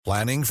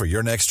Planning for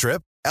your next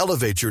trip?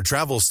 Elevate your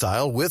travel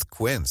style with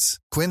Quince.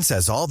 Quince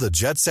has all the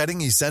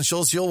jet-setting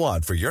essentials you'll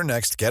want for your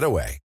next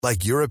getaway,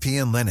 like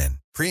European linen,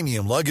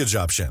 premium luggage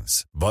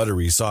options,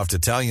 buttery soft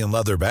Italian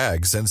leather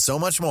bags, and so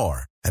much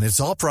more. And it's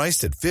all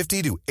priced at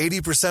 50 to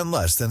 80%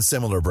 less than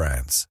similar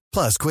brands.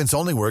 Plus, Quince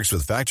only works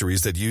with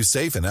factories that use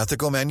safe and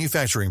ethical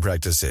manufacturing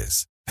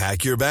practices.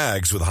 Pack your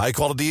bags with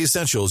high-quality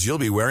essentials you'll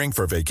be wearing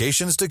for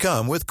vacations to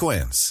come with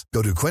Quince.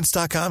 Go to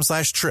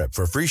quince.com/trip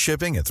for free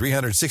shipping and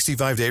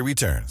 365-day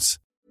returns.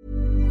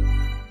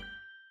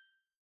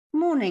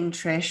 Morning,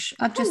 Trish.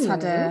 I've just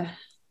had a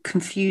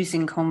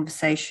confusing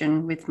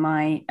conversation with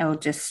my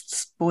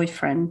eldest's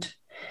boyfriend.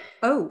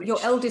 Oh, your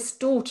eldest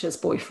daughter's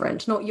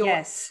boyfriend, not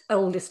your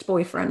eldest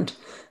boyfriend.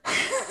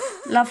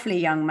 Lovely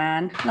young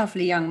man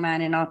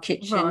in our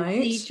kitchen.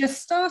 Right. He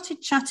just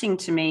started chatting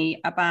to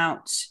me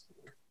about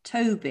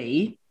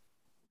Toby.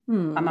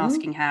 I'm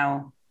asking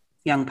how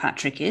young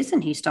Patrick is,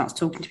 and he starts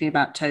talking to me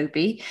about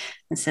Toby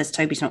and says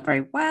Toby's not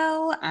very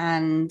well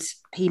and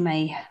he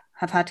may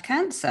have had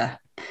cancer.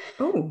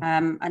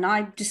 And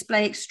I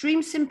display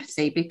extreme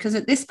sympathy because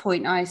at this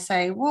point I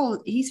say,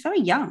 well, he's very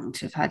young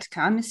to have had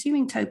cancer. I'm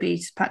assuming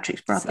Toby's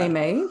Patrick's brother. Same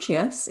age,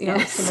 yes.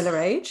 Similar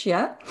age,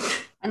 yeah.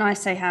 And I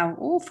say, how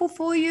awful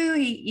for you.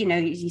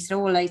 He said,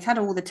 oh, he's had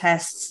all the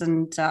tests.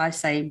 And I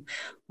say,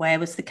 where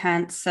was the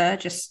cancer?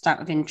 Just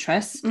out of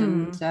interest.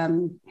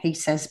 And he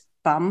says,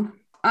 bum.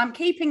 I'm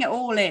keeping it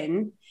all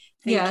in,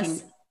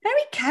 thinking,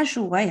 very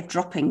casual way of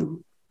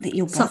dropping that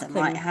your brother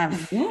might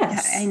have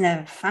in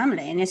a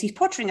family. And as he's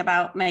pottering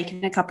about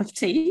making a cup of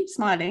tea,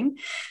 smiling.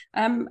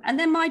 And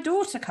then my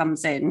daughter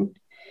comes in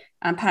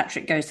and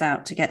Patrick goes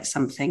out to get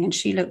something. And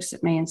she looks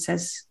at me and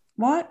says,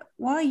 why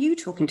are you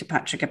talking to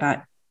Patrick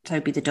about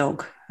Toby the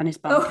dog and his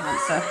bum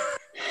cancer?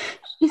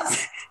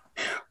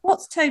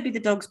 What's Toby the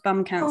dog's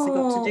bum cancer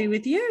got to do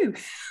with you?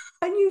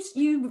 And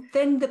you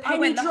then the penny I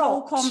went dropped. The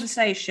whole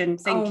conversation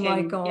thinking, oh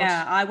my God.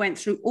 Yeah, I went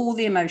through all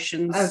the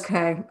emotions.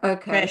 Okay.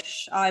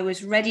 Trish, I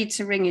was ready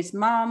to ring his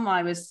mum.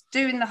 I was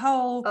doing the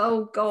whole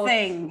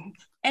thing.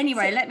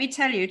 Anyway, let me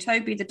tell you,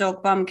 Toby the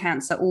dog, bum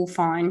cancer, all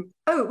fine.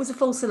 Oh, it was a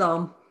false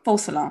alarm.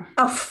 False alarm.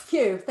 Oh,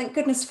 phew. Thank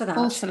goodness for that.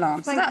 False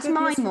alarm. So that's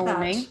my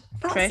morning.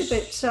 That's Trish. A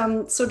bit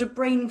sort of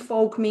brain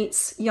fog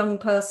meets young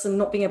person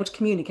not being able to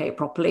communicate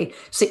properly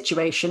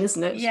situation,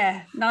 isn't it?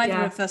 Yeah,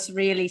 neither of us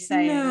really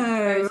saying.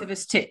 No. Both of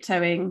us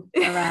tiptoeing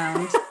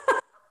around.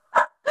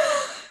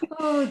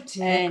 Oh,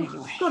 dear.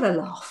 Anyway. Gotta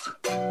laugh.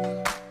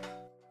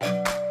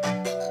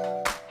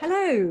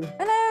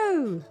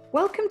 Hello.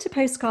 Welcome to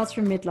Postcards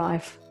from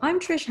Midlife. I'm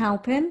Trish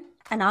Halpin.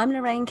 And I'm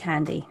Lorraine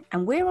Candy,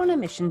 and we're on a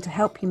mission to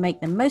help you make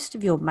the most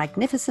of your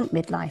magnificent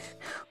midlife.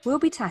 We'll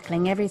be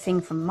tackling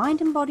everything from mind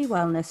and body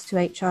wellness to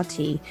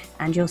HRT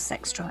and your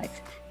sex drive.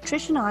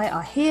 Trish and I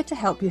are here to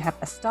help you have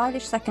a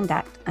stylish second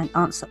act and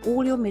answer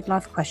all your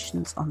midlife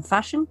questions on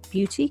fashion,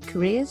 beauty,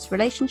 careers,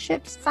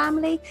 relationships,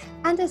 family,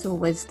 and as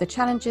always, the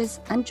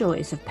challenges and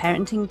joys of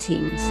parenting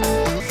teens.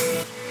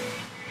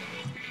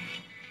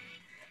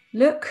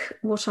 Look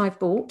what I've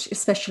bought,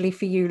 especially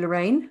for you,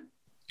 Lorraine.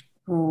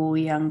 Oh,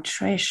 young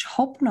Trish,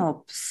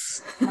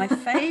 hobnobs, my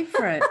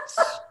favourite.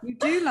 You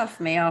do love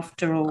me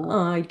after all.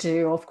 I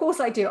do, of course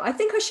I do. I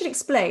think I should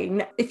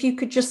explain, if you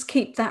could just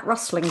keep that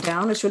rustling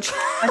down as you're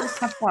I just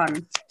have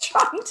one.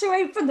 Trying to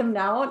open them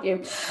now, aren't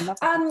you?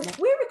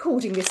 We're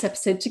recording this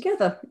episode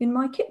together in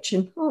my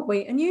kitchen, aren't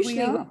we? And usually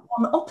we're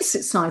on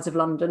opposite sides of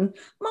London,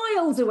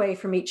 miles away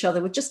from each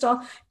other with just our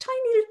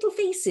tiny little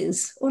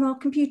faces on our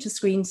computer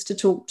screens to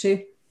talk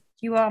to.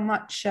 You are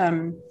much...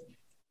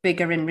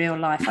 bigger in real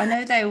life. I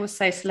know they always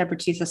say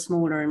celebrities are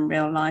smaller in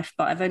real life,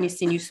 but I've only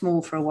seen you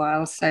small for a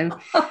while. So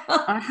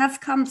I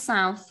have come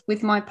south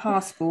with my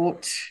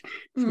passport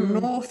from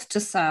north to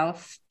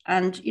south.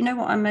 And you know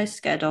what I'm most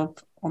scared of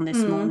on this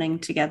morning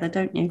together,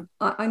 don't you?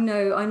 I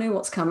know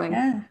what's coming.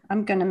 Yeah,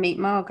 I'm going to meet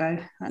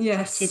Margot.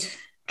 That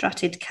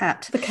drutted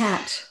cat. The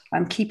cat.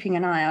 I'm keeping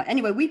an eye out.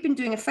 Anyway, we've been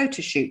doing a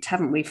photo shoot,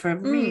 haven't we, for a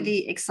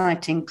really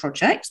exciting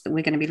project that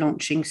we're going to be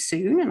launching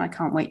soon. And I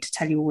can't wait to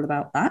tell you all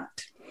about that.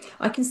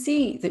 I can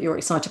see that you're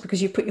excited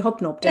because you've put your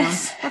hobnob down,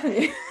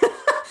 haven't you?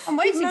 I'm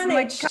waiting for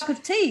my cup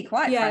of tea,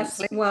 quite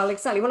frankly. Well,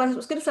 exactly. Well, I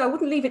was going to say I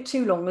wouldn't leave it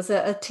too long, as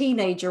a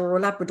teenager or a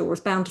Labrador is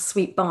bound to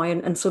sweep by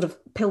and sort of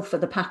pilfer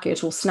the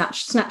packet or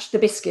snatch the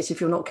biscuit if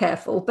you're not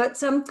careful.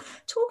 But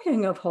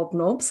talking of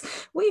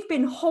hobnobs, we've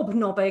been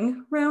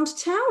hobnobbing round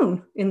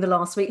town in the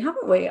last week,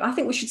 haven't we? I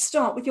think we should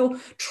start with your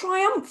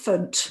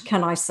triumphant,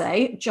 can I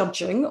say,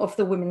 judging of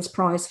the Women's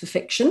Prize for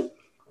Fiction.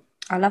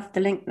 I love the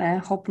link there,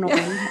 hobnobbing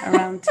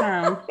around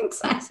town.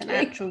 Exactly. It's an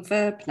actual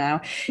verb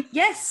now.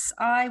 Yes,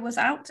 I was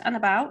out and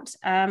about.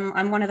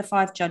 I'm one of the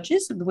 5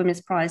 judges of the Women's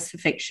Prize for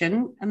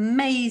Fiction.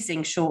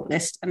 Amazing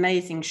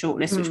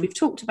shortlist, which we've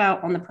talked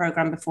about on the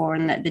programme before,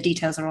 and the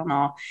details are on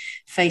our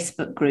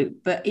Facebook group.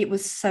 But it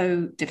was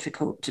so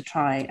difficult to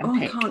try and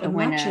pick a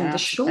winner. I can't imagine. The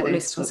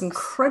shortlist was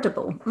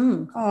incredible.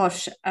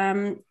 Gosh,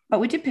 but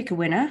we did pick a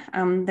winner.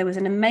 There was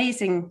an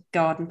amazing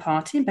garden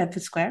party in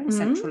Bedford Square in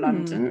central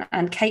London.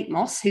 And Kate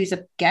Moss, who's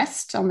a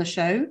guest on the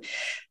show,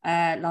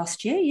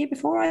 last year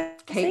before, I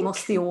Kate think.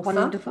 Moss, the author.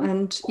 Wonderful.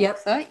 And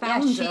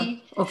founder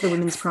of the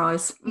Women's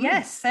Prize.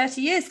 Yes,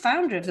 30 years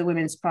founder of the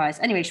Women's Prize.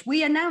 Anyway,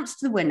 we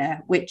announced the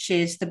winner, which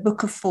is The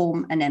Book of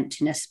Form and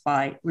Emptiness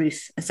by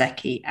Ruth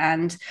Ozeki.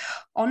 And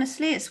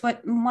honestly, it's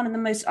one of the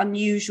most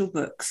unusual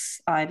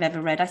books I've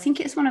ever read. I think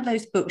it's one of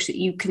those books that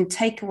you can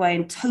take away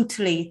and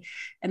totally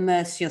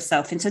immerse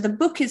yourself in. So the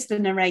book is the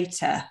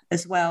narrator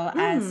as well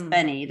as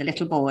Benny, the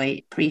little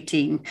boy,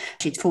 preteen.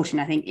 She's 14,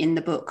 I think, in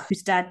the book,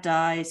 whose dad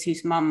dies,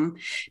 whose mum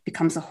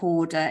becomes a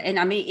hoarder. And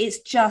I mean, it's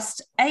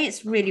just, A,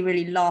 it's really,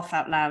 really laugh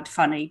out loud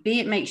funny. B,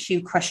 it makes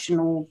you question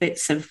all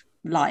bits of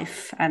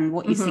life and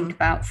what you think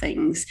about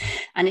things.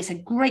 And it's a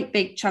great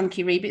big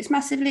chunky read, but it's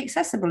massively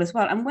accessible as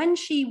well. And when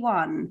she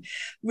won,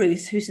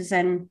 Ruth, who's a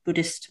Zen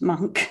Buddhist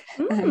monk,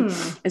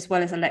 as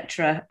well as a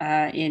lecturer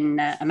in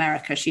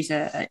America, she's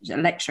a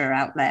lecturer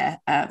out there,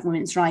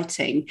 women's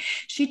writing,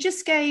 she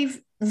just gave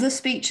the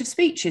speech of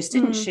speeches,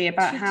 didn't she,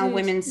 about how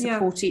women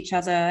support each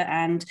other,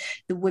 and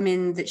the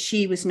women that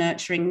she was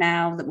nurturing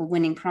now that were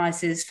winning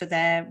prizes for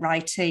their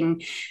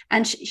writing.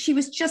 And she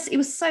was just, it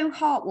was so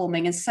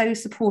heartwarming and so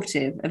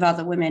supportive of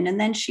other women. And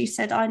then she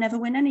said, I never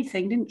win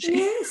anything, didn't she?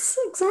 Yes,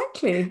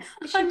 exactly.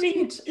 She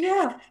did.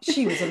 Yeah,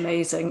 she was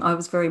amazing. I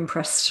was very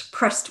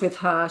impressed with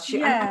her.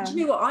 And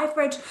you know what? I've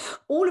read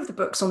all of the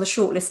books on the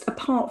shortlist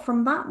apart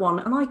from that one,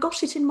 and I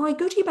got it in my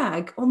goodie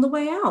bag on the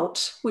way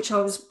out, which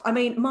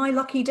my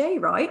lucky day,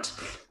 right?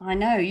 I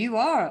know, you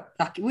are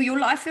lucky.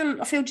 Well, I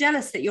feel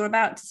jealous that you're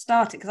about to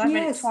start it, because I've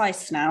read it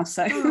twice now.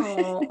 So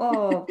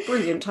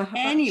brilliant! I have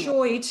that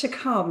joy to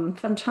come.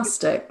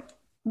 Fantastic.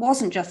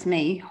 Wasn't just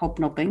me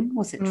hobnobbing,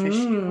 was it,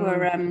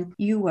 Trish?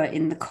 You were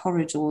in the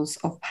corridors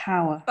of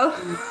power.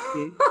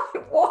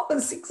 It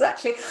was,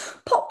 exactly.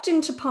 Popped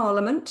into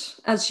Parliament,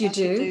 as you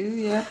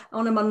do,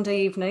 on a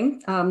Monday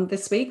evening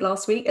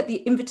last week, at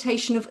the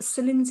invitation of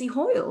Sir Lindsay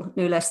Hoyle,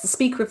 no less, the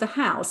Speaker of the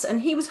House.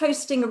 And he was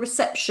hosting a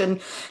reception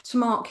to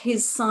mark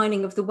his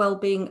signing of the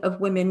Wellbeing of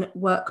Women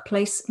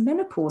Workplace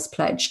Menopause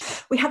Pledge.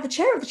 We had the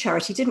chair of the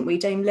charity, didn't we,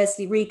 Dame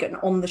Leslie Regan,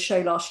 on the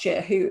show last year,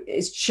 who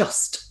is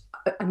just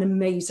an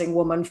amazing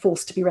woman,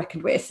 force to be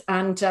reckoned with.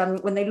 And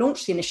when they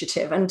launched the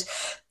initiative, and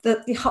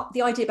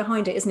the idea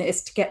behind it, isn't it,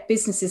 is to get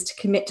businesses to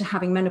commit to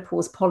having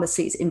menopause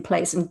policies in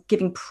place and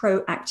giving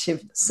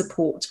proactive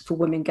support for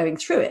women going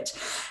through it.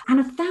 And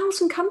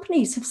 1,000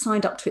 companies have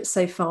signed up to it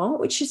so far,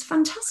 which is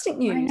fantastic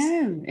news. I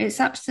know, it's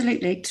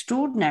absolutely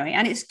extraordinary,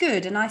 and it's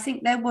good. And I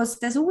think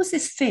there's always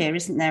this fear,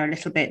 isn't there, a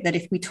little bit, that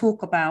if we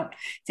talk about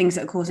things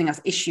that are causing us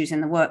issues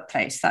in the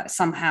workplace, that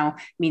somehow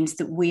means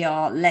that we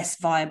are less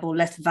viable,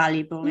 less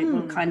valuable. It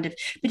will but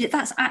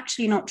that's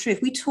actually not true.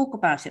 If we talk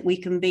about it, we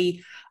can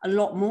be a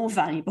lot more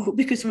valuable,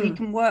 because we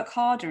can work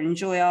harder and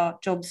enjoy our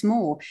jobs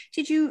more.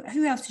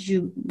 Who else did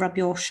you rub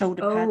your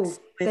shoulder pads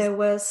with? There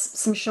was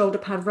some shoulder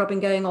pad rubbing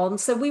going on.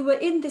 So we were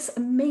in this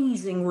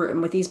amazing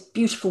room with these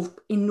beautiful,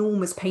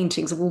 enormous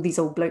paintings of all these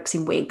old blokes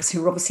in wigs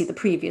who were obviously the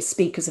previous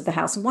speakers of the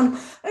House. And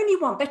only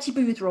one, Betty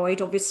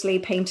Boothroyd, obviously,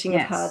 painting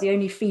of her, the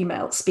only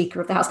female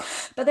Speaker of the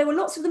House. But there were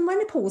lots of the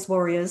menopause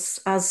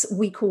warriors, as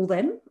we call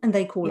them, and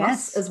they call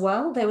us as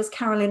well. There was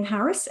Carolyn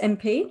Harris,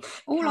 MP.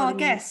 Our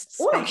guests.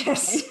 All our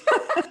guests.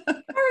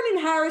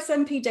 Carolyn Harris,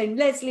 MP, Dame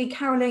Leslie,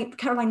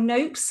 Caroline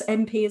Noakes,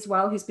 MP as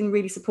well, who's been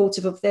really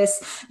supportive of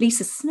this,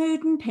 Lisa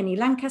Snowden, Penny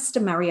Lancaster,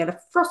 Mariella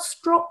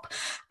Frostrop.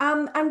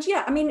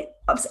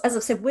 As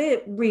I've said,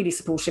 we're really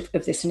supportive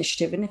of this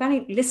initiative. And if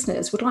any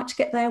listeners would like to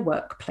get their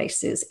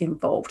workplaces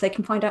involved, they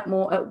can find out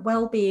more at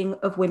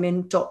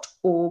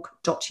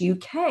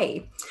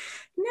wellbeingofwomen.org.uk.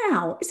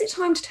 Now, is it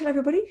time to tell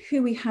everybody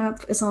who we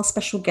have as our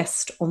special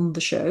guest on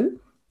the show?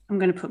 I'm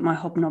going to put my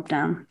hobnob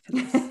down for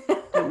this.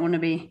 Don't want to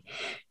be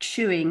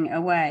chewing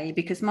away,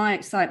 because my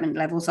excitement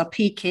levels are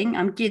peaking.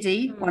 I'm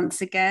giddy once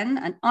again.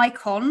 An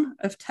icon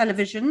of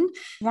television,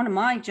 one of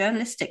my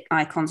journalistic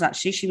icons,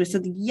 actually. She was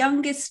the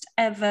youngest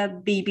ever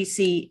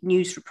BBC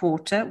news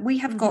reporter. We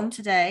have got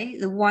today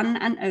the one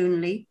and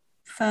only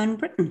Fern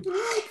Britton.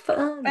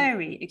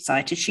 Very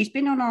excited. She's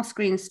been on our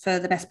screens for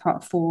the best part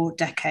of 4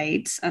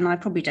 decades, and I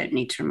probably don't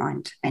need to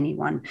remind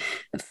anyone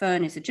that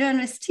Fern is a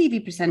journalist,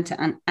 TV presenter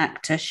and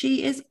actor.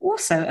 She is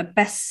also a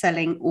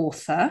best-selling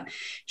author.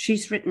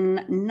 She's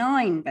written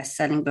 9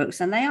 best-selling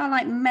books, and they are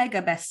like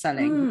mega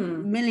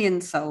best-selling,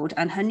 millions sold,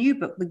 and her new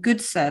book, The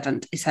Good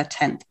Servant, is her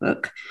 10th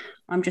book.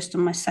 I'm just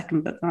on my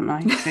 2nd book, aren't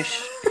I,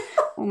 Trish?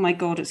 Oh my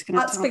God, it's going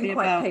to be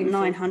about painful.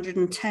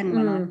 910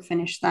 when I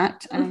finish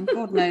that. And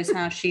God knows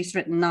how she's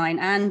written 9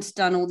 and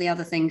done all the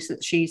other things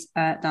that she's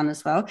done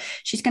as well.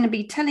 She's going to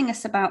be telling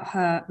us about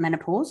her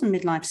menopause and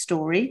midlife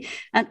story,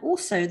 and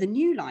also the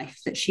new life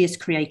that she has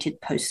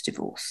created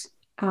post-divorce.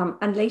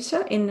 And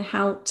later in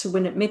How to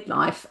Win at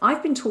Midlife,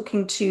 I've been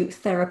talking to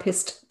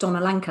therapist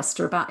Donna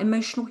Lancaster about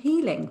emotional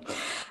healing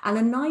and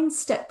a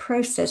 9-step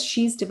process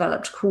she's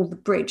developed called The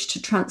Bridge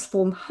to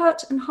transform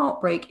hurt and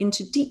heartbreak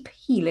into deep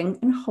healing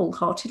and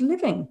wholehearted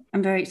living.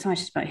 I'm very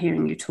excited about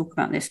hearing you talk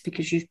about this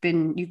because you've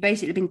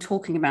basically been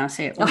talking about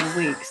it all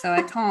week. So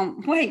I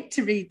can't wait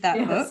to read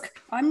that book.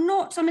 I'm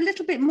a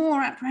little bit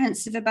more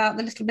apprehensive about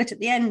the little bit at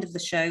the end of the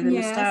show, the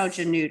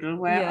Nostalgia Noodle,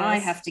 where I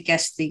have to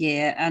guess the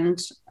year.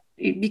 And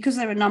because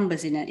there are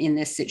numbers in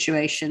this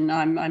situation,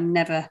 I'm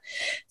never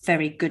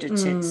very good at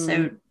it.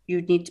 So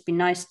you need to be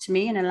nice to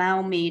me and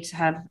allow me to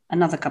have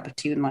another cup of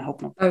tea with my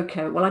hobnob.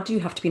 Okay, well, I do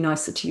have to be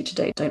nicer to you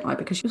today, don't I?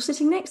 Because you're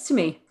sitting next to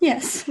me.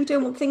 Yes. We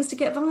don't want things to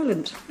get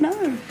violent.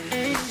 No.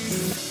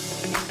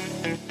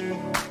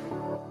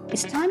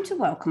 It's time to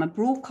welcome a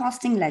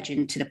broadcasting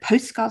legend to the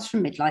Postcards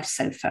from Midlife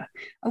sofa,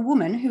 a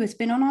woman who has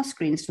been on our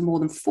screens for more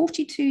than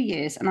 42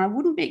 years, and I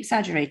wouldn't be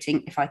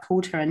exaggerating if I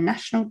called her a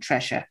national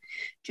treasure.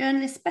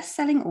 Journalist,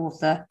 best-selling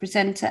author,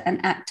 presenter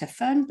and actor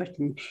Fern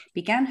Britton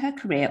began her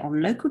career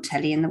on local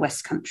telly in the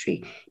West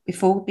Country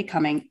before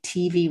becoming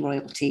TV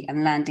royalty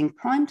and landing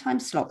primetime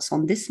slots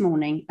on This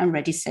Morning and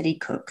Ready Steady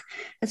Cook,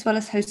 as well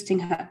as hosting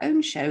her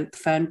own show,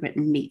 Fern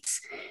Britton Meets.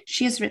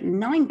 She has written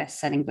 9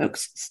 best-selling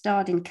books,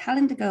 starred in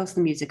Calendar Girls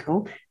the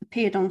Musical,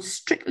 appeared on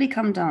Strictly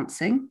Come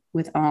Dancing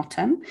with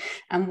Artem,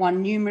 and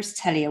won numerous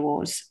telly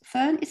awards.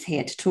 Fern is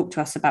here to talk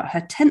to us about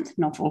her 10th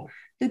novel,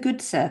 The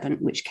Good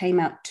Servant, which came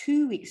out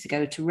 2 weeks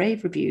ago to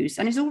rave reviews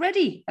and is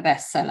already a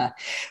bestseller,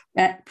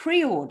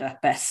 pre-order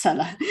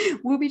bestseller.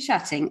 We'll be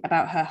chatting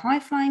about her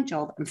high-flying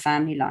job and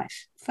family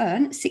life.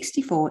 Fern,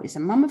 64, is a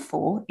mum of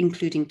 4,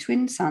 including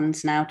twin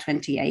sons, now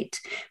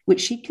 28,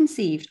 which she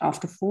conceived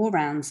after 4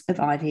 rounds of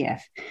IVF.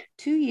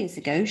 2 years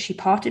ago, she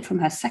parted from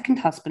her second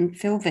husband,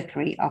 Phil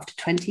Vickery, after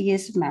 20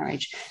 years of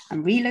marriage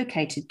and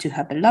relocated to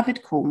her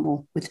beloved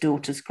Cornwall with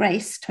daughters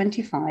Grace,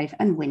 25,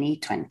 and Winnie,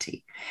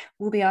 20.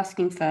 We'll be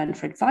asking Fern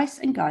for advice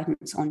and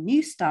guidance on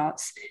new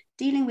starts,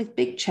 dealing with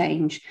big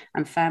change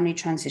and family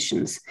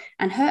transitions,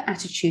 and her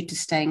attitude to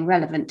staying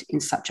relevant in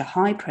such a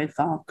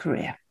high-profile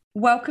career.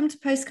 Welcome to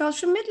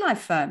Postcards from Midlife,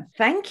 Fern.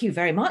 Thank you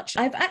very much.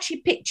 I've actually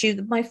picked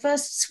you my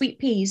first sweet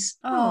peas.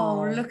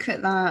 Oh, look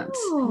at that.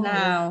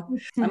 Now,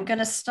 I'm going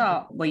to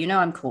start. Well, you know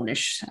I'm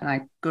Cornish and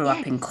I grew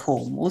up in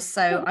Cornwall.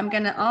 So I'm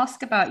going to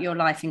ask about your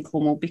life in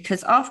Cornwall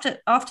because after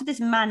this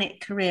manic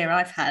career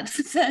I've had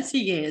for 30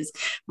 years,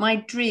 my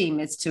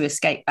dream is to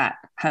escape back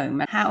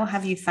home. How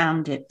have you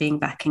found it being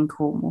back in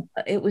Cornwall?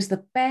 It was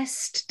the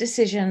best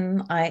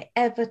decision I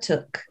ever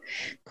took.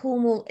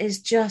 Cornwall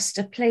is just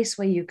a place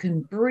where you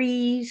can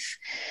breathe.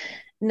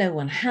 No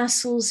one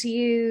hassles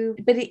you,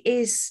 but it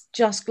is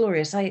just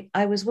glorious.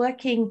 I was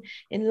working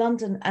in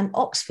London and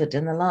Oxford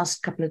in the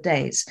last couple of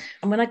days.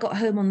 And when I got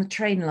home on the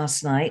train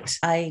last night,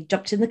 I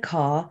jumped in the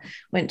car,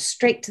 went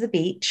straight to the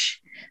beach.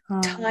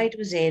 Tide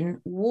was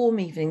in, warm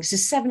evenings.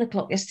 It's 7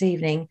 o'clock yesterday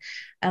evening,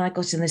 and I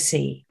got in the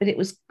sea. But it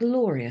was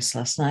glorious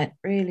last night,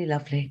 really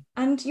lovely.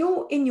 And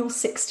you're in your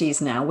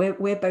 60s now.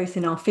 We're both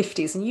in our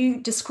 50s, and you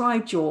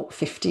described your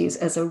 50s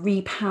as a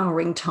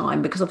repowering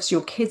time because obviously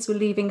your kids were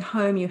leaving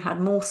home, you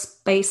had more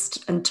space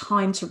and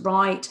time to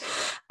write.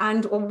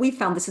 And we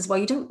found this as well.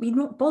 You're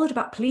not bothered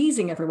about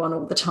pleasing everyone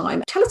all the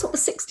time. Tell us what the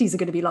 60s are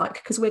going to be like,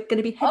 because we're going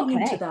to be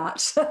heading into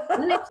that.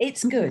 Well,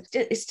 it's good.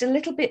 It's a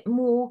little bit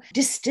more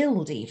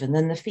distilled even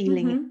than the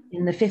feeling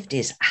in the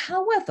 50s.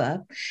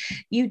 However,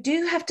 you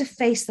do have to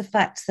face the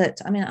fact that,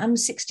 I'm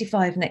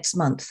 65 next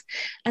month,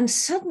 and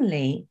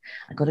suddenly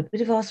I got a bit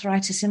of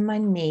arthritis in my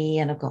knee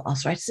and I've got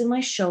arthritis in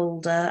my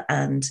shoulder,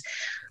 and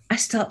I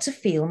start to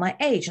feel my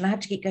age, and I have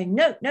to keep going,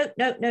 no.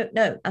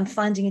 I'm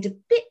finding it a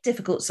bit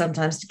difficult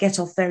sometimes to get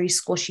off very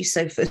squashy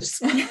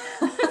sofas.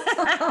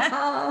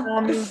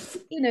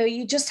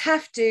 You just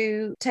have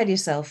to tell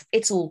yourself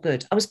it's all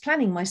good. I was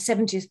planning my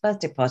 70th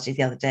birthday party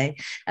the other day,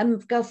 and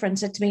my girlfriend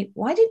said to me,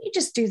 why didn't you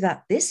just do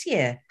that this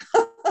year?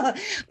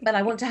 But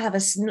I want to have a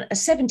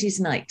 70s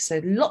night.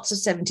 So lots of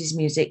 70s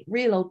music,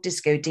 real old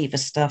disco diva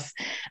stuff,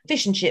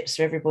 fish and chips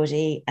for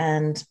everybody,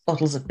 and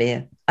bottles of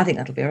beer. I think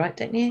that'll be all right,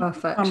 don't you?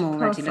 Perfect. I'm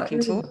already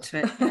looking forward to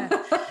it. Yeah.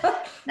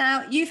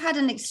 Now, you've had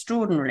an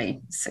extraordinarily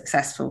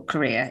successful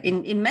career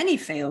in many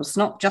fields,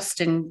 not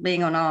just in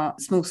being on our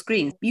small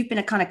screen. You've been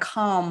a kind of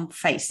calm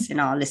face in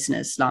our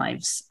listeners'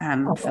 lives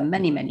for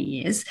many, many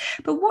years.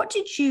 But what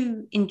did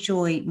you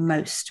enjoy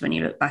most when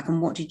you look back,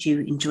 and what did you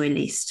enjoy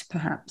least,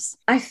 perhaps?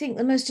 I think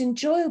the most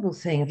enjoyable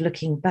thing of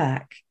looking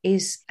back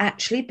is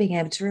actually being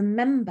able to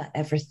remember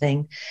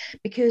everything,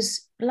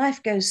 because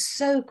life goes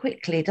so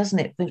quickly, doesn't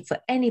it, for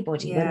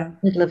anybody in the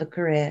middle of a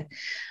career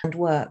and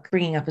work,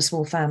 bringing up a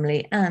small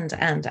family, and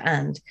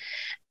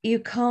you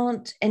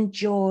can't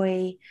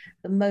enjoy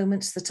the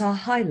moments that are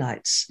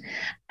highlights.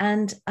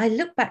 And I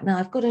look back now,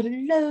 I've got a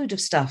load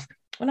of stuff.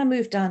 when I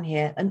moved down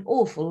here, an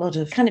awful lot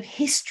of kind of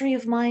history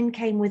of mine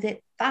came with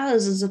it,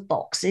 thousands of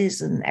boxes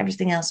and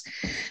everything else.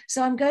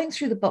 So I'm going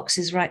through the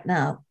boxes right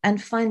now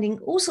and finding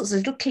all sorts of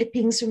little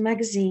clippings from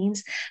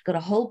magazines. Got a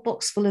whole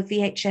box full of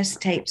VHS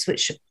tapes,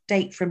 which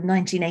date from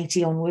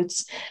 1980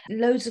 onwards,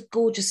 loads of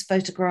gorgeous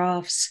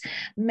photographs,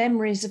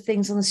 memories of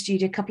things on the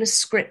studio, a couple of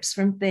scripts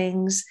from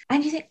things.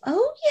 And you think,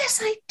 oh,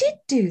 yes, I did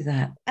do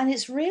that. And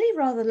it's really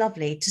rather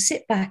lovely to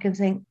sit back and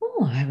think,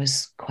 oh, I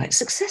was quite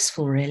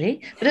successful,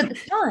 really. But at the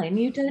time,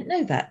 you don't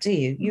know that, do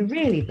you? You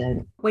really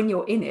don't. When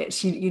you're in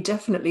it, you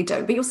definitely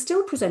don't. But you're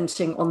still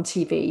presenting on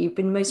TV. You've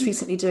been most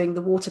recently doing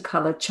the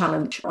Watercolour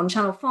Challenge on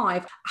Channel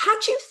 5. Had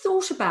you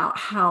thought about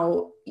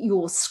how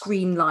your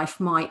screen life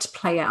might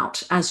play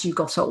out as you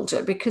got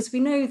older? Because we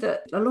know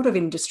that a lot of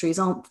industries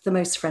aren't the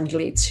most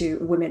friendly to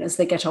women as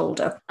they get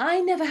older.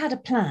 I never had a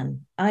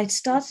plan. I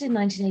started in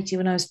 1980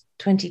 when I was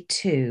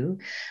 22,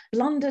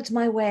 blundered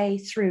my way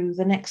through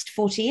the next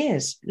 40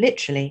 years,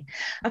 literally.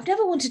 I've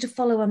never wanted to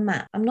follow a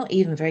map. I'm not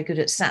even very good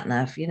at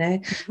sat-nav,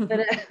 but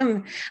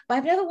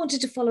I've never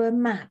wanted to follow a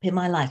map in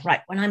my life.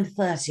 Right, when I'm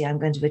 30, I'm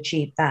going to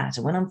achieve that.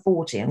 And when I'm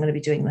 40, I'm going to be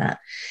doing that.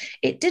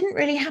 It didn't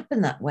really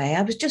happen that way.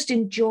 I was just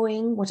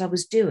enjoying what I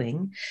was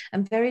doing.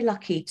 I'm very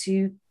lucky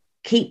to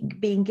keep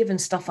being given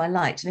stuff I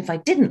liked. And if I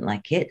didn't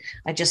like it,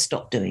 I just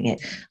stopped doing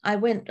it. I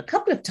went a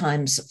couple of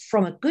times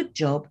from a good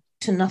job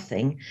to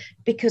nothing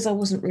because I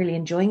wasn't really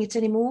enjoying it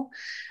anymore.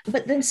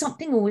 But then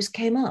something always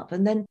came up.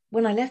 And then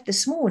when I left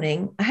this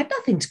morning, I had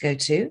nothing to go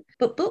to,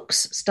 but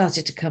books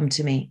started to come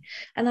to me.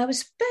 And I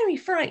was very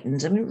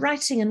frightened. I mean,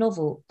 writing a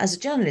novel as a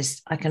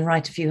journalist, I can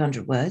write a few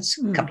hundred words,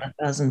 a couple of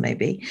thousand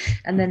maybe.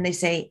 And then they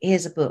say,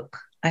 here's a book.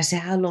 I say,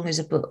 how long is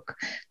a book?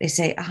 They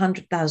say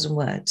 100,000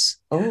 words.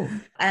 Oh,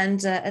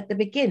 and at the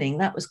beginning,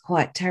 that was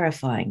quite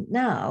terrifying.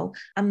 Now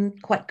I'm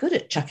quite good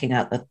at chucking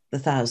out the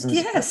thousands.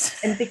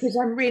 Yes. And because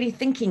I'm really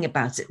thinking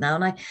about it now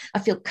and I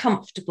feel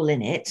comfortable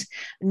in it,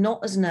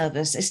 not as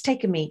nervous. It's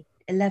taken me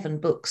 11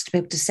 books to be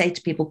able to say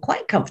to people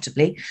quite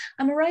comfortably,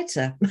 I'm a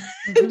writer,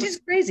 which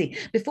is crazy.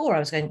 Before I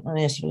was going, oh,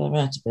 yes, well, I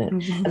write a bit.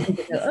 And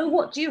people go, oh,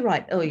 what do you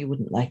write? Oh, you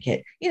wouldn't like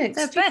it. They're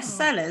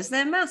bestsellers.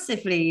 They're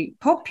massively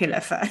popular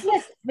for.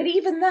 Yes, but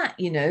even that,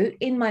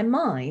 in my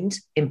mind,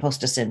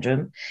 imposter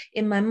syndrome,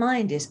 in my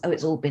mind is, oh,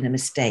 it's all been a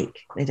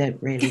mistake. They don't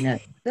really know.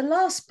 The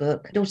last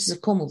book, Daughters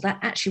of Cornwall, that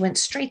actually went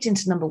straight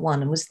into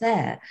 #1 and was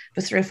there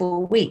for 3 or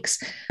 4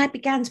 weeks. I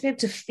began to be able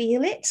to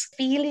feel it,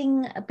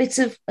 feeling a bit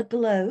of a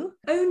glow.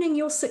 Owning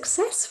your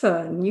success,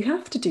 Fern. You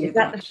have to do Is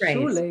that the phrase?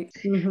 Surely.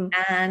 Mm-hmm.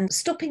 And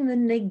stopping the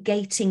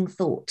negating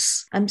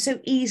thoughts. I'm so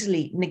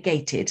easily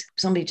negated.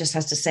 Somebody just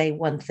has to say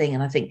one thing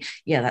and I think,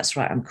 yeah, that's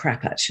right, I'm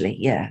crap actually.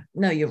 Yeah,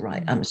 no, you're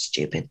right, I'm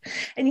stupid.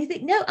 And you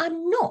think, no,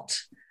 I'm not.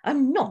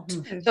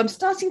 So I'm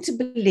starting to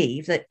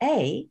believe that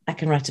A, I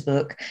can write a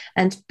book,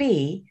 and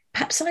B,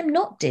 perhaps I'm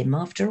not dim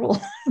after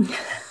all.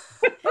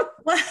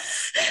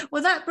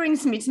 Well, that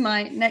brings me to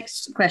my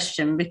next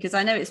question, because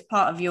I know it's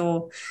part of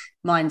your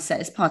mindset,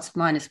 it's part of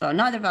mine as well.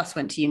 Neither of us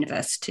went to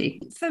university.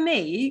 For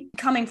me,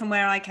 coming from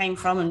where I came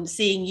from and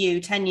seeing you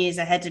 10 years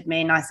ahead of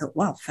me, and I thought,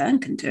 well, Fern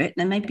can do it,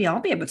 then maybe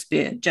I'll be able to be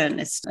a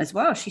journalist as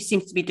well. She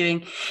seems to be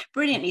doing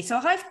brilliantly. So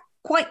I've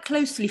quite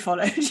closely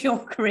followed your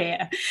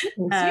career.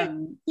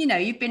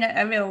 You've been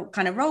a real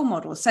kind of role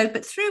model. So,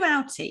 but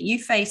throughout it, you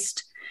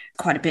faced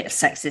quite a bit of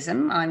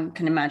sexism, I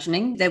can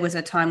imagining. There was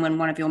a time when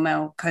one of your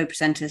male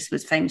co-presenters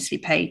was famously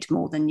paid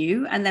more than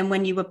you. And then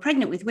when you were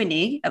pregnant with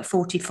Winnie at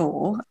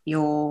 44,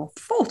 your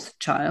 4th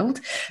child,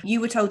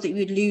 you were told that you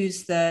would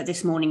lose the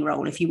This Morning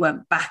role if you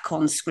weren't back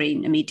on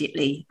screen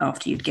immediately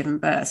after you'd given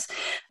birth.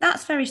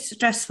 That's very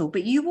stressful.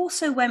 But you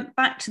also went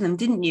back to them,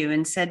 didn't you,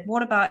 and said,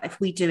 what about if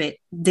we do it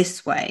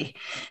this way?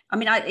 I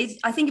mean, I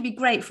think it'd be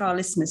great for our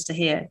listeners to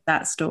hear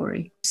that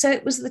story. So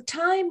it was the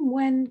time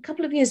when, a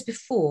couple of years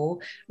before,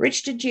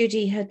 Richard and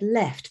Judy had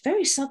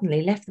very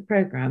suddenly left the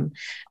programme.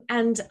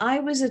 And I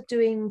was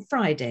doing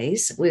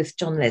Fridays with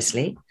John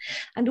Leslie.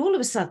 And all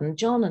of a sudden,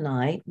 John and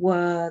I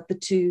were the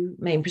 2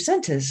 main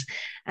presenters.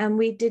 And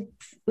we did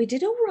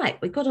all right.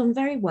 We got on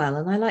very well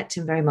and I liked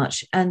him very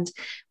much. And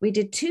we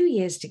did 2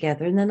 years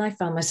together. And then I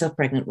found myself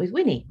pregnant with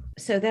Winnie.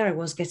 So there I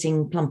was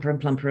getting plumper and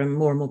plumper and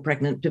more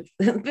pregnant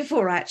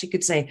before I actually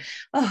could say,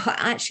 oh,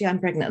 actually I'm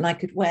pregnant, and I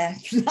could wear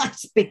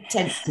nice big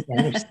tents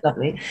again, which is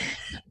lovely.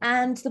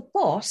 And the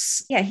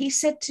boss, he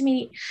said to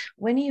me,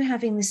 when are you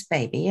having this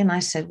baby? And I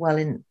said, well,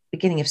 in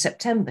beginning of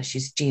September,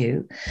 she's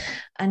due.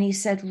 And he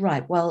said,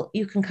 right, well,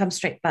 you can come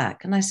straight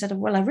back. And I said,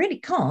 well, I really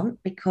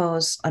can't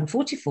because I'm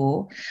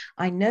 44.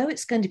 I know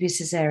it's going to be a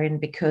cesarean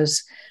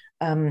because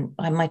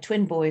my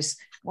twin boys,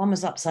 one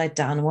was upside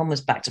down and one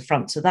was back to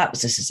front. So that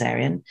was a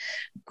cesarean.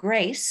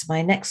 Grace,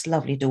 my next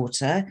lovely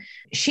daughter,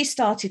 she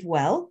started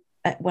well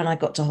when I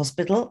got to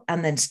hospital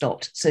and then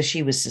stopped. So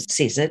she was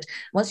cesared.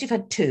 Once you've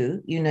had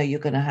 2, you're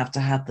going to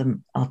have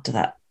them after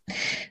that.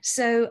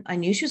 So I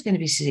knew she was going to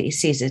be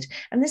cesared.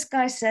 And this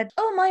guy said,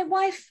 oh, my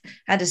wife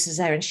had a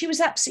cesarean. She was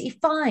absolutely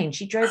fine.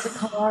 She drove the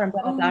car and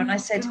blah, blah, blah. And I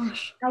said,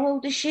 how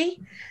old is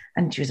she?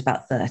 And she was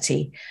about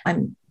 30.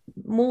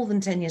 more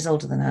than 10 years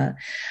older than her,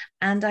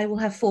 and I will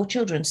have 4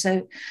 children.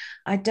 So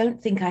I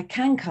don't think I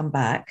can come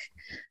back.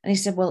 And he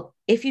said, well,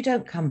 if you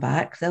don't come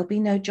back, there'll be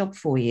no job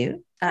for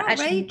you.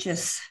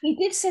 Outrageous. Actually, he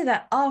did say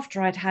that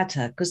after I'd had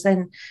her, because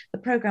then the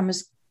program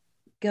was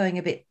going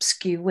a bit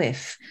skew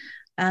whiff.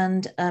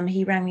 And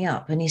he rang me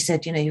up and he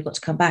said, you've got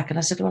to come back. And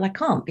I said, well, I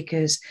can't,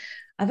 because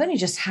I've only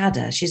just had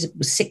her. She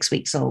was 6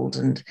 weeks old.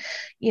 And,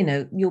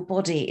 your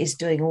body is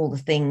doing all the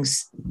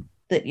things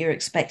that you're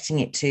expecting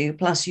it to.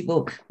 Plus,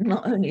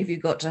 not only have you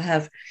got to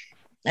have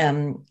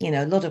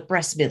a lot of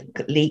breast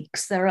milk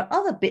leaks, there are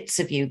other bits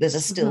of you that are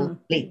still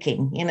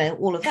leaking,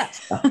 all of that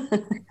stuff,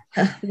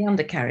 the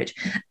undercarriage.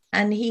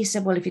 And he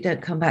said, well, if you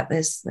don't come back,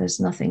 there's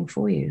nothing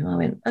for you. And I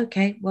went,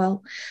 okay,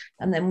 well,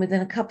 and then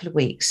within a couple of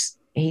weeks,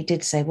 he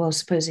did say, well,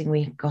 supposing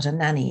we got a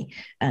nanny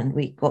and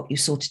we got you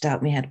sorted out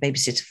and we had a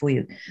babysitter for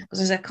you. Because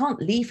I said, I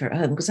can't leave her at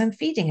home because I'm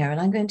feeding her and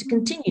I'm going to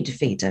continue to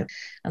feed her.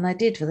 And I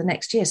did for the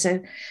next year.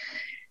 So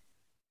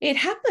it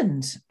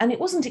happened, and it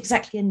wasn't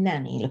exactly a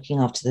nanny looking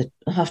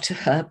after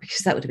her, because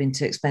that would have been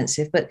too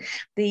expensive. But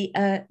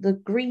the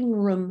green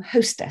room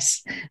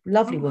hostess,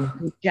 lovely woman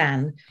called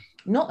Jan,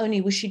 not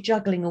only was she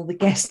juggling all the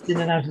guests in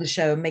and out of the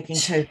show and making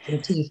toast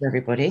and tea for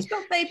everybody, She's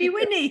got baby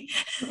Winnie.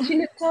 She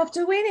looked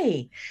after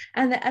Winnie,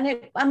 and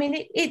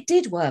it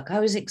did work. I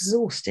was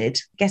exhausted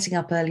getting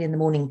up early in the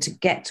morning to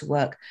get to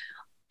work,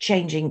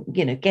 changing,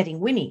 getting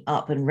Winnie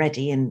up and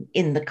ready and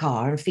in the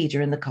car, and feed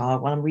her in the car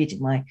while I'm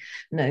reading my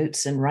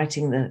notes and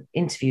writing the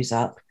interviews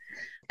up.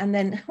 And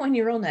then when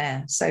you're on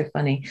air, so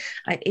funny,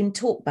 in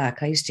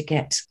talkback, I used to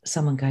get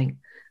someone going,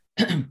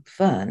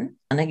 Fern,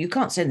 and you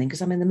can't say anything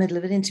because I'm in the middle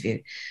of an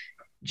interview,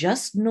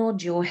 just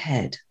nod your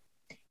head.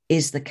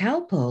 Is the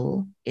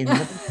cowpole in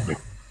the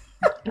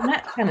and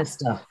that kind of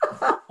stuff.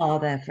 Are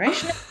there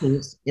fresh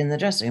nappies in the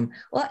dressing room?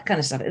 All that kind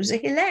of stuff. It was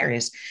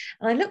hilarious.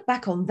 And I look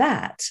back on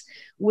that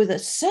with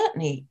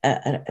certainly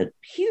a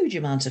huge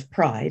amount of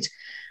pride,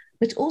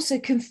 but also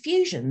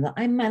confusion that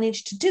I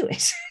managed to do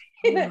it.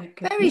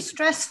 Very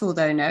stressful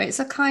though. No, it's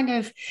a kind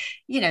of,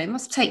 it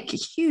must take a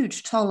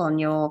huge toll on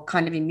your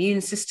kind of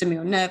immune system,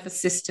 your nervous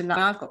system.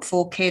 I've got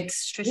 4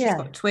 kids, Trisha's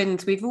got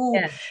twins. We've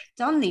all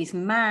done these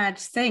mad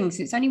things.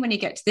 It's only when you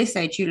get to this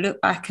age you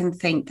look back and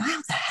think,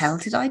 how the hell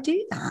did I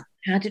do that?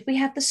 How did we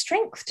have the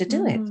strength to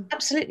do it?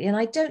 Absolutely. And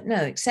I don't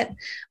know, except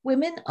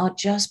women are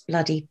just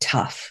bloody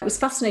tough. It was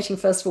fascinating,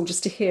 first of all,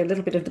 just to hear a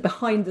little bit of the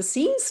behind the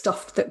scenes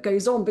stuff that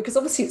goes on, because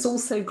obviously it's all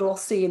so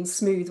glossy and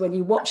smooth when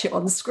you watch it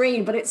on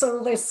screen, but it's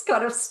all this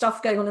kind of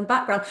stuff going on in the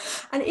background.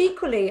 And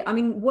equally,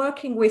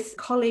 working with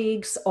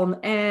colleagues on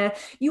air,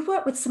 you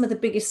work with some of the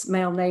biggest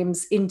male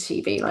names in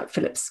TV, like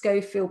Philip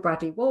Schofield,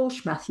 Bradley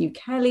Walsh, Matthew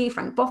Kelly,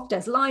 Frank Boff,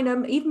 Des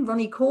Lynam, even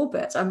Ronnie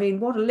Corbett.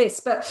 What a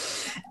list. But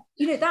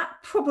that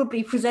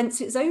probably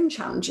presents its own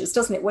challenges,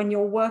 doesn't it? When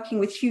you're working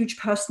with huge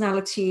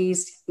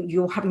personalities,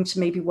 you're having to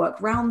maybe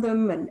work around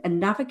them and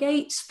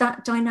navigate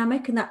that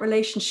dynamic and that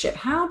relationship.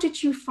 How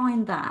did you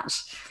find that?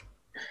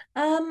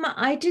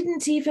 I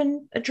didn't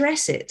even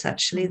address it,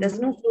 actually. There's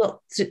an awful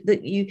lot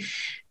that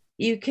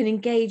you can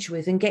engage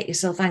with and get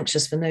yourself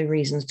anxious for no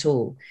reason at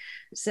all.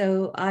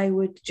 So I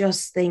would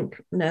just think,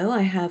 no,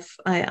 I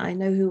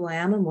know who I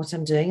am and what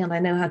I'm doing, and I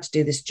know how to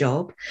do this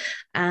job.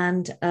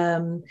 And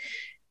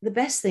the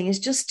best thing is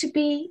just to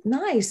be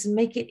nice and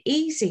make it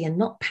easy and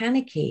not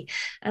panicky.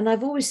 And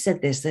I've always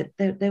said this, that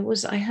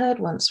I heard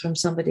once from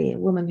somebody, a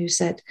woman who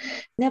said,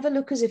 never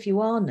look as if you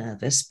are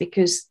nervous,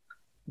 because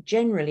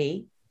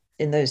generally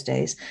in those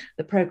days,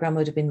 the program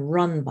would have been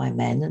run by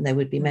men and there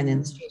would be men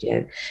in the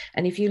studio.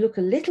 And if you look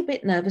a little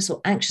bit nervous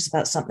or anxious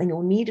about something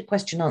or need a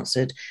question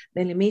answered,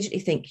 they'll immediately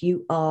think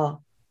you are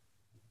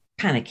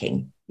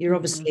panicking. You're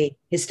obviously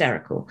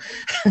hysterical.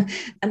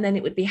 And then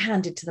it would be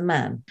handed to the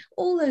man.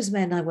 All those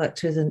men I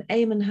worked with, and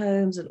Eamon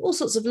Holmes and all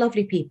sorts of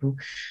lovely people,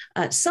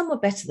 some were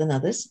better than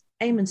others.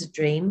 Eamon's a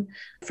dream.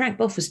 Frank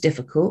Boff was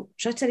difficult.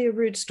 Should I tell you a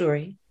rude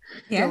story?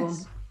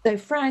 Yes. So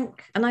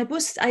Frank, and I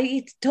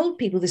told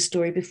people this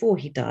story before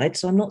he died,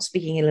 so I'm not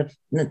speaking ill of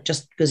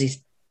just because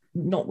he's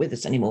not with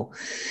us anymore.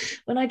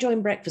 When I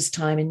joined Breakfast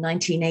Time in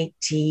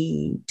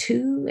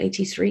 1982,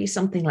 83,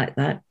 something like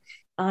that,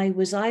 I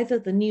was either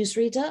the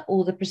newsreader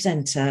or the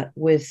presenter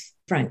with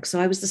Frank. So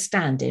I was the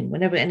stand-in.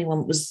 Whenever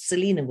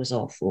Selena was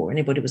off or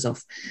anybody was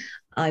off,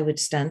 I would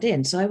stand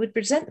in. So I would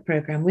present the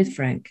program with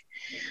Frank.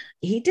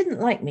 He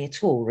didn't like me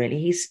at all,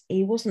 really.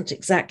 He wasn't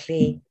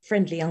exactly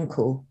friendly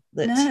uncle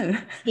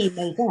that he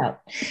made out.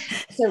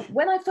 So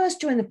when I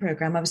first joined the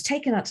program, I was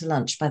taken out to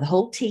lunch by the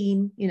whole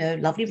team,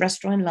 lovely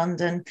restaurant in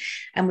London.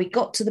 And we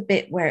got to the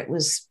bit where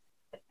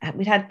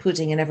we'd had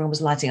pudding and everyone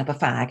was lighting up a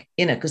fag,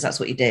 because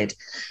that's what you did.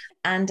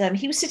 And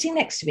he was sitting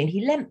next to me and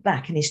he leant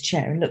back in his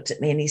chair and looked at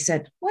me and he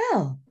said,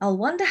 well, I'll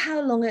wonder how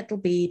long it'll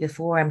be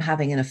before I'm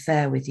having an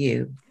affair with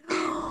you,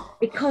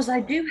 because I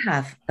do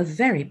have a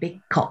very big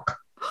cock.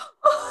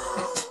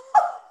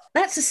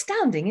 That's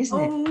astounding, isn't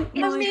it?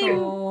 Oh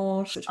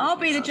my gosh. I'll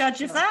be the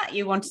judge of that,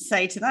 you want to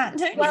say to that,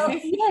 don't Well, you?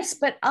 yes,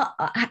 but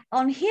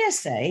on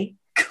hearsay,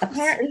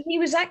 apparently he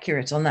was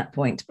accurate on that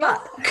point.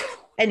 But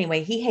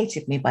Anyway, he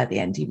hated me by the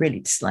end. He really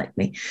disliked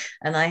me.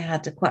 And I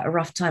had quite a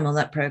rough time on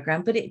that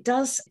program, but it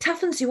does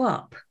toughens you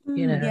up,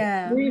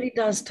 Yeah. It really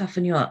does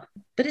toughen you up.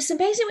 But it's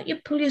amazing what you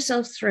pull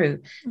yourself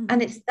through.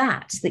 And it's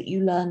that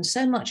you learn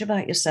so much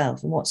about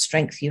yourself and what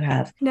strength you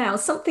have. Now,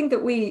 something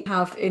that we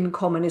have in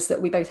common is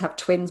that we both have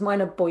twins.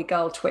 Mine are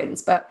boy-girl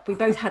twins, but we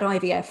both had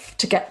IVF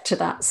to get to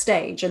that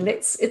stage. And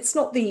it's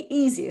not the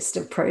easiest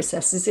of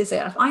processes, is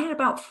it? I had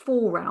about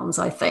 4 rounds,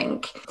 I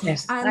think.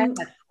 Yes, And I had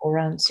 4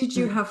 rounds. did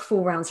you have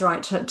 4 rounds,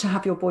 right, to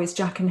have your boys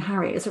Jack and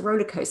Harry? It's a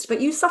roller coaster.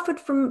 But you suffered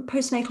from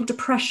postnatal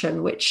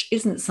depression, which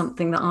isn't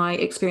something that I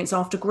experienced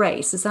after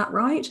Grace. Is that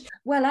right?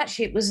 Well,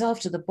 actually, it was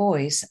after the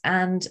boys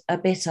and a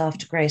bit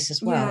after Grace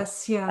as well.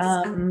 Yes.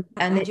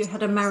 And you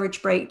had a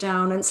marriage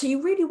breakdown. And so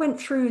you really went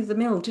through the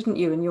mill, didn't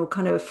you? In your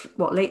kind of,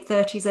 late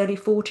 30s, early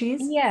 40s?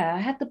 Yeah, I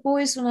had the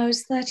boys when I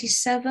was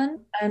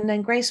 37 and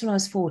then Grace when I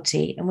was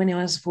 40 and when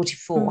I was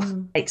 44,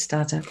 late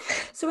starter.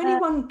 So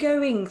anyone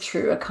going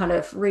through a kind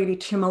of really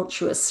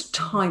tumultuous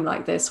time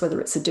like this, whether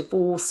it's a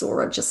divorce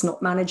or just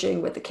not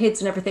managing with the kids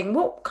and everything,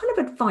 what kind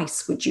of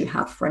advice would you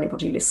have for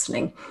anybody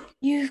listening?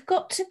 You've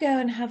got to go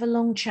and have a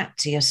long chat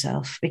to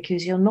yourself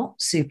because you're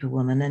not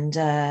Superwoman and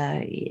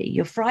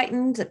you're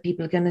frightened that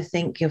people are going to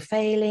think you're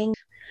failing.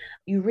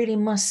 You really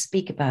must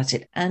speak about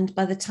it. And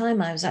by the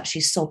time I was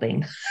actually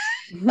sobbing,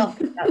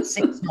 after about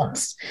 6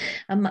 months,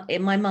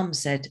 my mum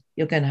said,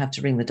 you're going to have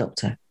to ring the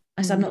doctor.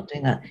 I said, I'm not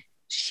doing that.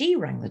 She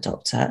rang the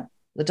doctor.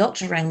 The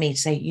doctor rang me to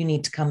say, you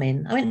need to come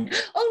in. I went,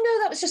 oh,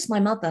 no, that was just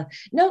my mother.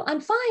 No, I'm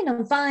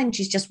fine.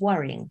 She's just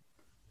worrying.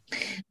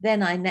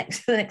 Then the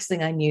next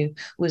thing I knew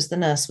was the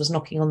nurse was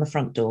knocking on the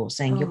front door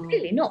saying, you're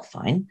really not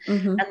fine.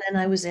 And then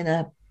I was in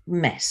a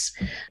mess.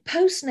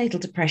 Postnatal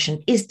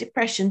depression is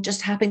depression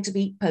just happening to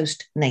be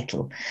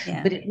postnatal,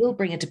 but it will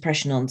bring a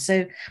depression on.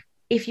 So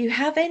if you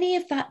have any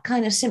of that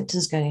kind of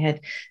symptoms going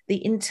ahead,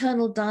 the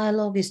internal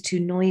dialogue is too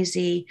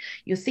noisy,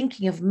 you're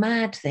thinking of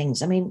mad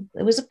things. I mean,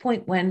 there was a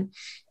point when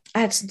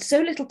I had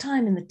so little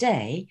time in the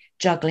day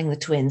juggling the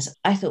twins.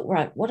 I thought,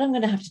 right, what I'm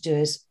going to have to do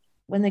is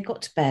when they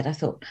got to bed, I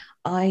thought,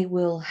 I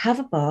will have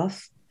a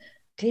bath,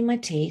 clean my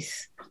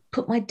teeth,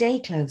 put my day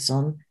clothes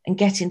on and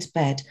get into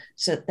bed.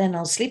 So then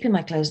I'll sleep in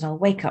my clothes and I'll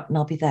wake up and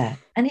I'll be there.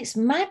 And it's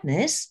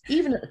madness.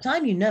 Even at the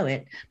time you know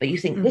it, but you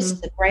think this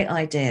is a great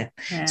idea.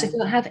 Yeah. So if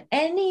you have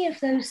any of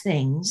those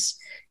things,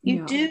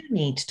 you do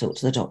need to talk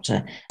to the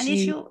doctor. And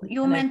is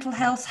your mental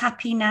health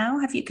happy now?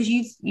 Have you, because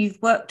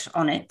you've worked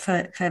on it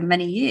for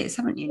many years,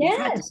 haven't you? Yes.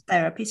 You've had this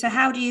therapy. So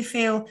how do you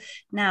feel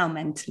now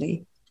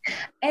mentally?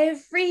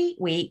 Every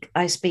week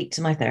I speak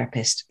to my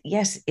therapist.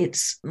 Yes,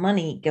 it's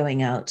money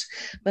going out,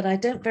 but I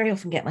don't very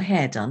often get my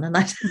hair done, and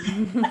I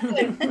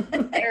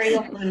don't very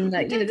often.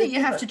 I don't think you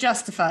have to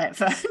justify it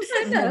first.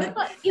 No,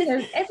 but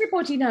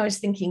everybody now is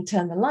thinking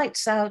turn the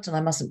lights out, and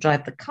I mustn't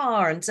drive the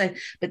car, and so.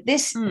 But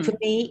this for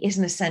me is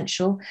an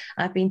essential.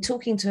 I've been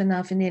talking to her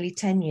now for nearly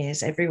 10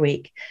 years every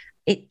week.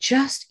 It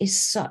just is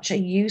such a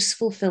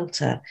useful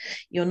filter.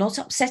 You're not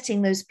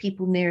upsetting those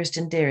people nearest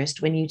and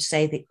dearest when you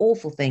say the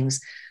awful things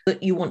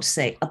that you want to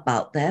say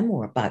about them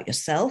or about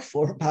yourself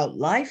or about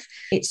life.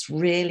 It's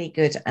really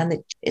good.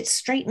 And it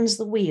straightens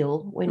the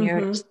wheel when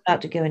you're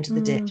about to go into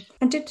the ditch.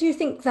 And do you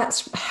think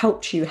that's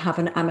helped you have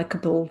an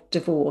amicable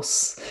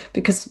divorce?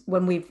 Because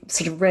when we've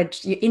sort of read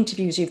your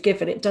interviews you've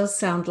given, it does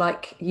sound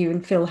like you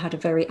and Phil had a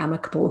very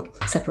amicable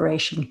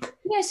separation.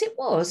 Yes, it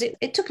was.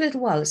 It took a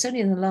little while. It's only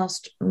in the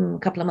last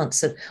couple of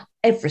months that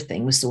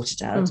everything was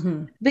sorted out.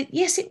 But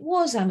yes, it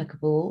was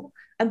amicable.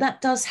 And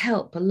that does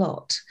help a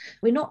lot.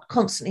 We're not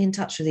constantly in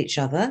touch with each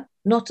other,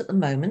 not at the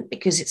moment,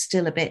 because it's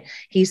still a bit,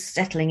 he's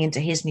settling into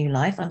his new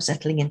life, I'm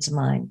settling into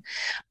mine.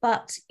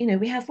 But,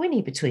 we have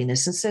Winnie between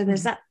us. And so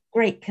there's that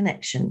great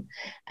connection.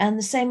 And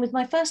the same with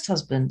my first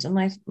husband and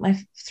my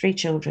 3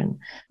 children.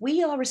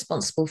 We are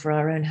responsible for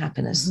our own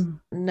happiness.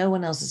 No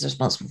one else is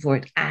responsible for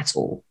it at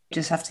all. You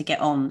just have to get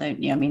on,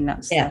 don't you? I mean,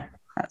 that's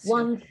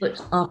one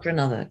foot after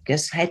another,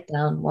 just head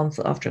down, 1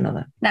 foot after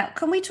another. Now,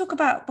 can we talk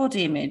about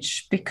body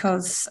image?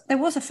 Because there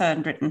was a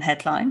Fern-written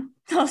headline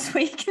last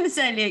week in the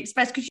Daily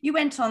Express, because you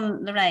went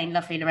on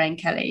lovely Lorraine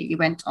Kelly, you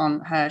went on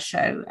her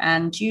show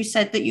and you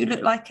said that you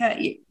look like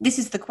this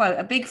is the quote,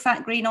 a big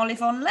fat green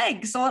olive on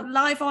legs or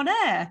live on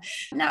air.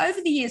 Now, over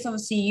the years,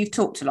 obviously, you've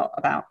talked a lot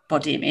about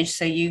body image.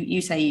 So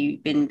you say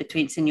you've been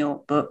between, it's in your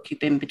book, you've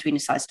been between a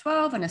size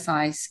 12 and a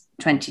size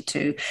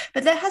 22.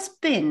 But there has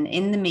been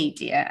in the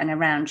media and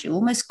around you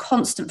almost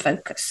constant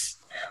focus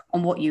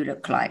on what you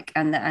look like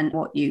and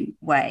what you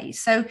weigh.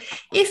 So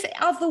if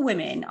other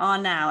women are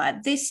now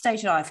at this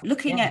stage of life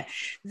looking at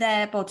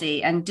their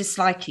body and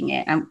disliking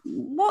it, and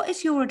what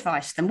is your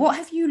advice then? What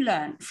have you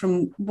learned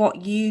from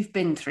what you've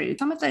been through?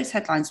 Some of those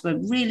headlines were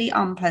really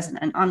unpleasant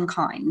and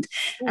unkind,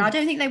 and I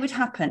don't think they would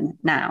happen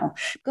now.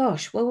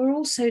 Gosh, well, we're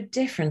all so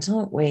different,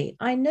 aren't we?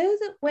 I know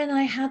that when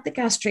I had the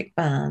gastric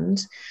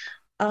band,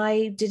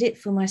 I did it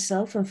for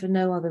myself and for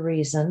no other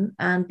reason,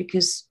 and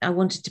because I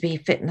wanted to be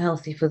fit and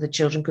healthy for the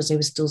children because they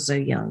were still so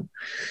young.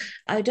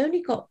 I'd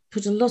only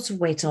put a lot of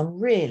weight on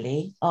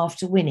really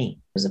after Winnie.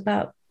 It was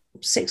about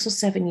 6 or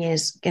 7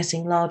 years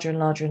getting larger and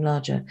larger and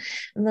larger.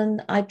 And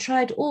then I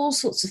tried all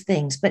sorts of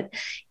things, but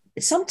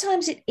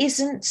sometimes it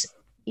isn't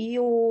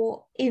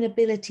your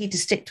inability to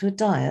stick to a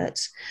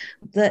diet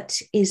that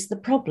is the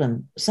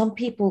problem. Some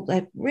people,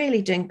 they're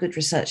really doing good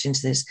research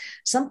into this.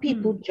 Some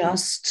people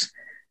just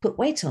put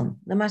weight on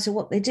no matter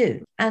what they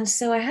do. And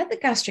so I had the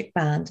gastric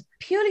band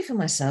purely for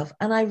myself.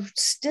 And I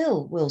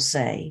still will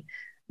say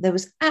there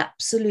was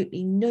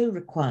absolutely no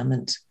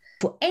requirement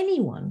for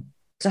anyone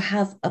to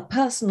have a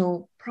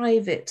personal,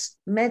 private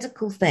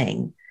medical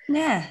thing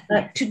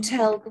to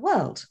tell the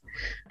world.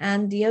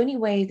 And the only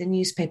way the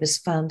newspapers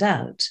found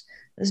out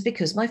was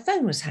because my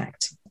phone was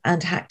hacked,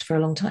 and hacked for a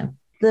long time.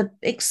 The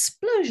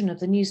explosion of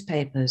the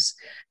newspapers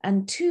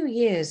and 2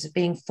 years of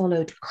being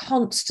followed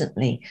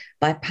constantly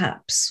by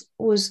PAPs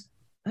was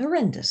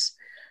horrendous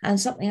and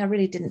something I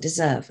really didn't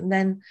deserve. And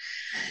then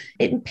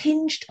it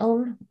impinged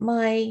on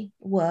my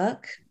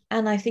work.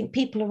 And I think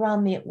people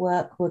around me at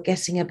work were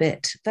getting a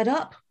bit fed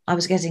up. I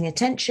was getting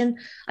attention.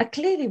 I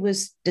clearly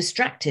was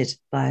distracted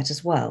by it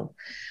as well.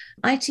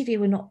 ITV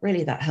were not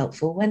really that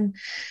helpful. When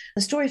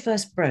the story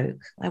first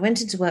broke, I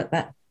went into work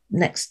that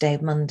next day,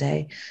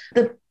 Monday.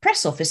 The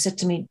press office said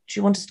to me, do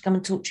you want us to come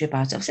and talk to you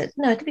about it? I said,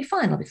 no, it'll be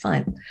fine. I'll be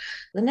fine.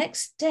 The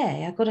next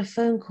day, I got a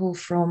phone call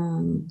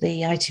from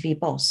the ITV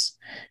boss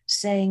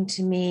saying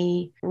to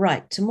me,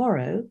 right,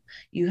 tomorrow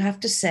you have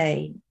to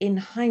say, in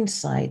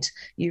hindsight,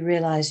 you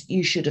realize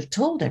you should have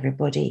told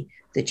everybody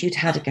that you'd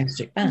had a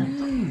gastric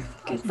band.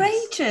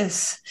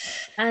 Outrageous.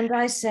 And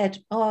I said,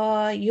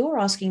 you're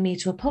asking me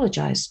to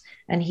apologize.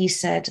 And he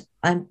said,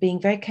 I'm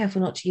being very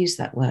careful not to use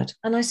that word.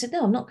 And I said,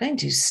 no, I'm not going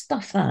to.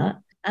 Stuff that.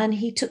 And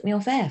he took me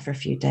off air for a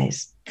few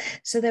days.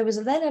 So there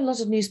was then a lot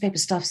of newspaper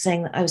stuff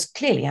saying that I was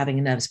clearly having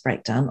a nervous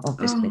breakdown,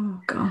 obviously.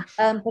 Oh, gosh.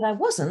 But I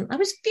wasn't. I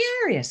was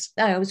furious.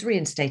 I was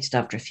reinstated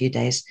after a few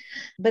days,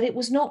 but it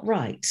was not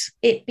right.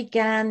 It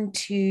began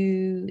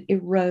to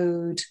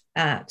erode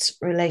at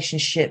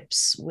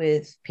relationships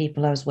with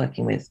people I was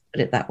working with,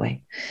 put it that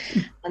way.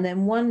 And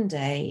then one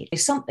day,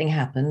 something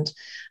happened.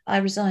 I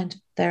resigned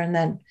there and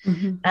then.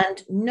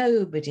 And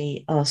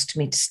nobody asked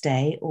me to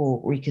stay or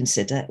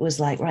reconsider. It was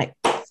like, right,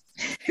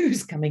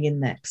 who's coming in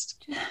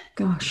next?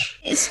 Gosh.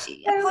 It's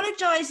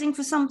apologising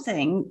for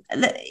something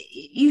that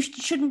you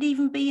shouldn't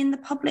even be in the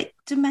public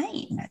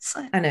domain.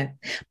 I know.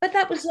 But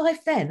that was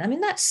life then. I mean,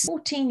 that's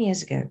 14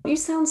 years ago. You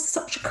sound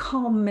such a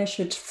calm,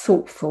 measured,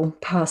 thoughtful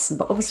person,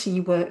 but obviously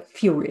you were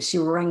furious,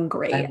 you were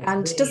angry.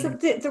 And does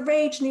the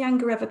rage and the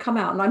anger ever come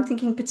out? And I'm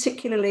thinking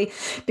particularly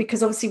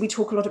because obviously we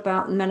talk a lot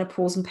about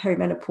menopause and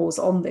perimenopause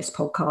on this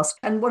podcast.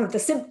 And one of the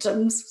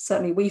symptoms,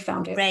 certainly we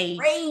found it,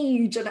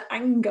 rage and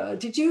anger.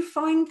 Did you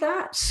find that?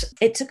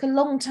 It took a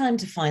long time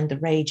to find the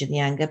rage and the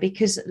anger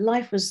because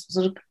life was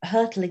sort of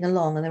hurtling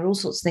along and there were all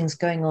sorts of things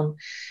going on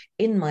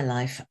in my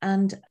life.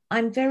 And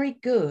I'm very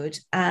good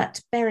at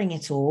bearing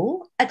it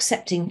all,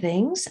 accepting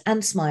things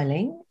and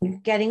smiling,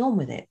 getting on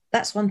with it.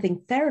 That's one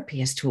thing therapy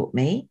has taught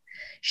me.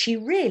 She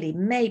really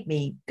made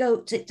me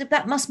go,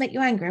 that must make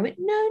you angry. I went,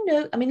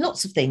 no. I mean,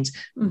 lots of things.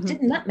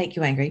 Didn't that make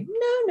you angry?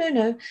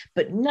 No.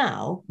 But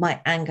now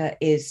my anger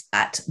is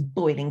at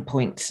boiling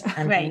point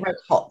and red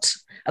hot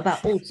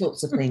about all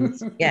sorts of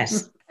things.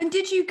 Yes. And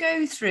did you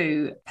go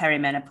through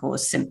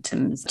perimenopause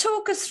symptoms?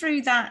 Talk us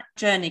through that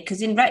journey,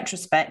 because in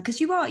retrospect, because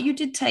you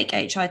did take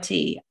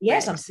HRT.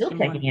 Yes, I'm still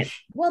taking it.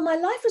 Well, my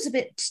life was a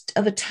bit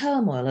of a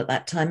turmoil at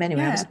that time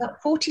anyway. I was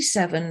about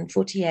 47,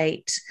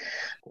 48.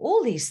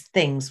 All these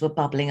things were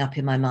bubbling up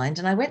in my mind.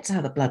 And I went to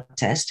have a blood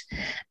test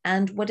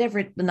and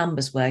whatever the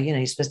numbers were,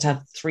 you're supposed to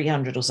have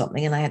 300 or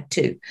something, and I had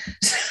 2.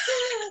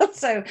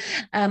 So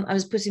I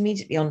was put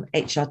immediately on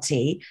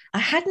HRT. I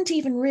hadn't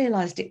even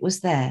realized it was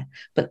there,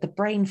 but the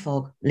brain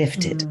fog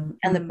lifted.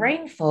 And the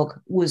brain fog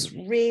was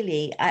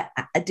really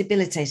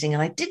debilitating.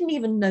 And I didn't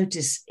even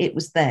notice it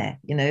was there,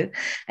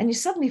 and you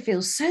suddenly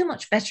feel so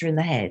much better in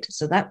the head.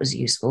 So that was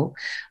useful.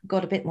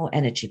 Got a bit more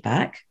energy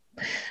back.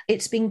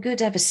 It's been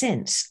good ever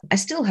since. I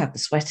still have the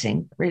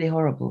sweating, really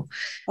horrible.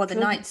 Well, the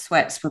night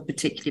sweats were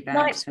particularly bad.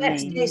 Night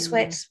sweats, day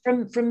sweats.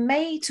 From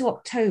May to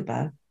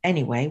October,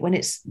 anyway, when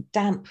it's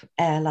damp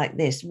air like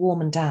this,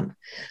 warm and damp,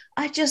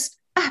 I just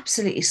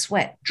absolutely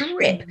sweat,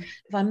 drip.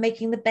 If I'm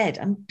making the bed,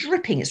 I'm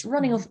dripping. It's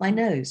running off my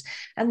nose.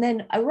 And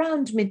then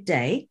around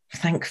midday,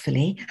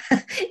 thankfully,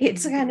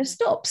 it kind of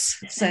stops.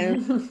 So,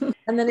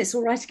 and then it's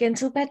all right again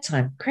till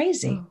bedtime.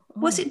 Crazy.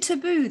 Was it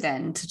taboo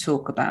then to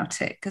talk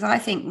about it? Because I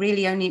think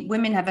really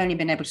women have only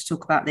been able to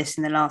talk about this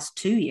in the last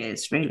 2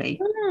 years, really.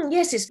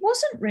 Yes, it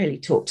wasn't really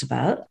talked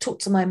about.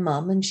 Talked to my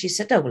mum and she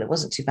said, oh, well, it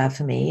wasn't too bad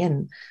for me.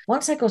 And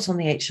once I got on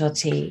the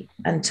HRT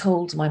and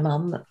told my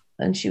mum,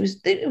 and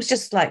it was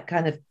just like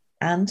kind of,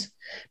 and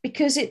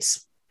because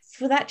it's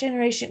for that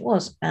generation, it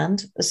was,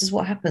 and this is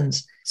what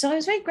happens. So I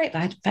was very grateful.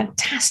 I had a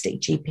fantastic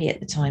GP at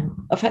the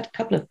time. I've had a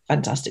couple of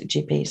fantastic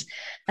GPs.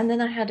 And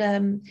then I had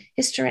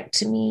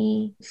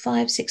hysterectomy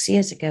 5-6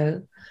 years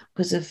ago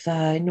because of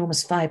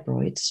enormous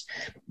fibroids.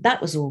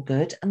 That was all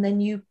good. And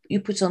then you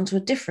put onto a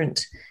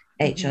different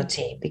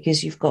HRT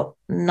because you've got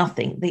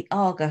nothing. The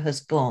AGA has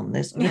gone.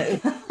 There's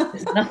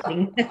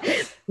nothing,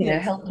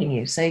 helping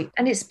you. So,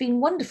 and it's been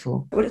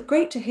wonderful. Well, it's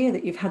great to hear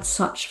that you've had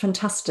such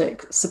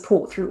fantastic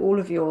support through all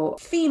of your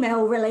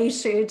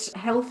female-related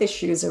health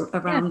issues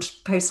around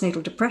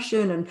postnatal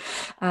depression and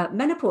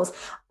menopause.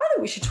 I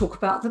think we should talk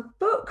about the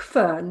book,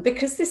 Fern,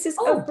 because this is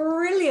a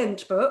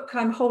brilliant book.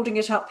 I'm holding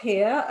it up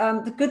here,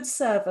 The Good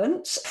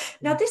Servant.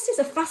 Now, this is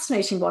a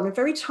fascinating one and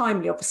very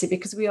timely, obviously,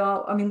 because we're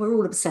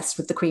all obsessed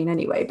with the Queen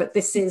anyway, but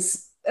this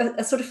is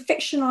a sort of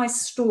fictionalized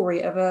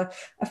story of a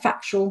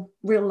factual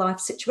real-life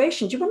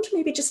situation. Do you want to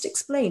maybe just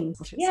explain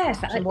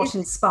what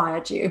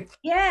inspired you?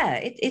 Yeah,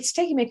 it's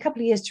taken me a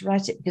couple of years to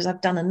write it because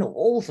I've done an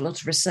awful lot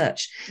of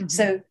research. Mm-hmm.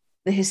 So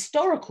the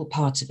historical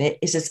part of it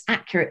is as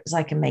accurate as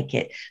I can make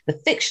it.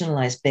 The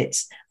fictionalized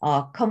bits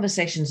are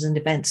conversations and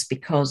events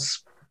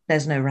because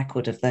there's no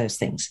record of those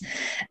things.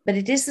 But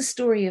it is the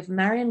story of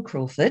Marion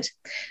Crawford,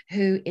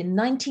 who in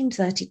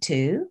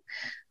 1932,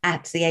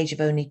 at the age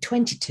of only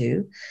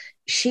 22,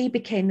 she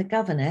became the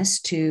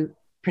governess to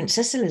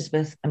Princess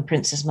Elizabeth and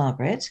Princess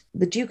Margaret.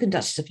 The Duke and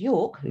Duchess of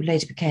York, who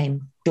later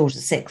became George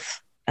VI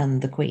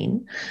and the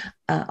Queen,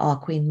 our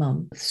Queen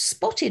Mum,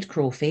 spotted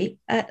Crawford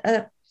at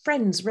a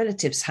friend's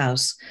relative's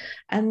house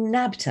and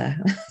nabbed her.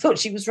 Thought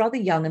she was rather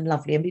young and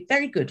lovely and be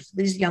very good for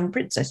these young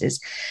princesses.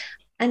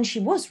 And she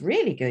was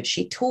really good.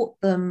 She taught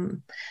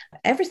them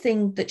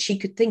everything that she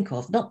could think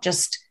of, not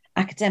just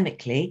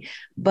academically,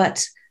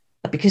 but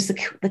because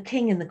the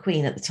king and the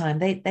queen at the time,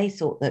 they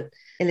thought that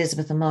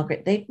Elizabeth and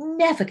Margaret, they'd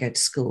never go to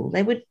school.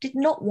 They did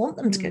not want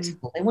them to go to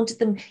school. They wanted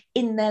them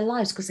in their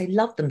lives because they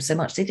loved them so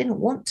much. They didn't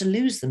want to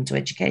lose them to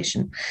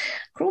education.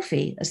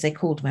 Crawford, as they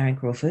called Marion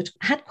Crawford,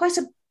 had quite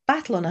a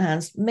battle on her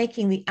hands,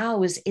 making the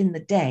hours in the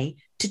day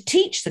to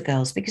teach the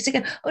girls, because they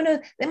go, oh no,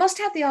 they must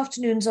have the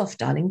afternoons off,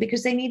 darling,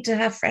 because they need to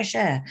have fresh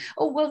air.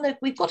 Oh, well, no,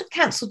 we've got to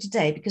cancel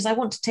today because I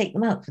want to take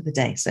them out for the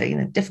day. So,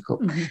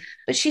 difficult. Mm-hmm.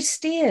 But she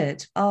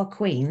steered our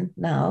Queen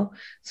now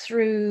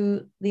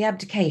through the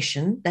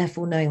abdication,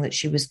 therefore knowing that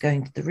she was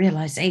going to the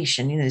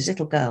realization, this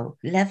little girl,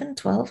 11,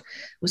 12,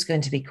 was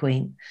going to be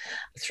Queen,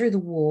 through the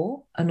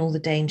war and all the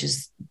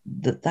dangers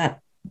that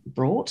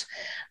brought,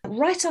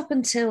 right up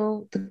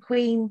until the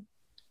Queen,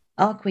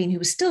 our Queen, who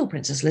was still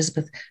Princess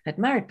Elizabeth, had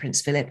married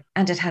Prince Philip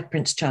and had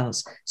Prince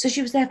Charles. So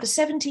she was there for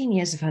 17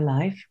 years of her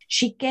life.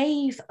 She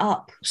gave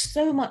up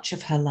so much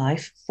of her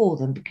life for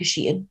them because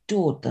she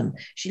adored them.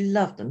 She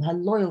loved them. Her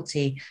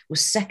loyalty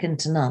was second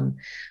to none.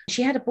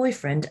 She had a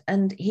boyfriend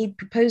and he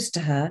proposed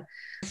to her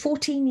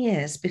 14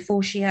 years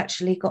before she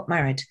actually got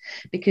married,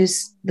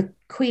 because the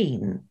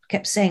Queen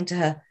kept saying to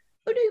her,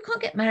 oh, no, you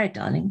can't get married,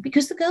 darling,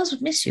 because the girls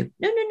would miss you.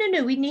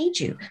 No, we need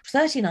you.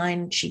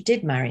 39, she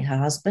did marry her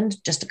husband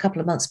just a couple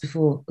of months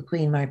before the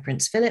Queen married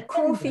Prince Philip.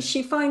 Crawford,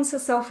 she finds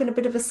herself in a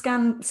bit of a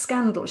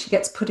scandal. She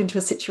gets put into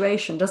a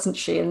situation, doesn't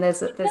she? And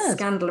there's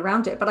scandal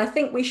around it. But I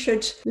think we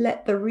should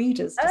let the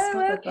readers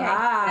discover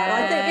that.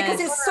 I think,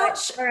 because it's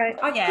such...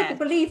 I couldn't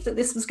believe that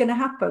this was going to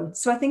happen.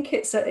 So I think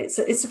it's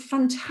a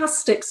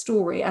fantastic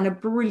story and a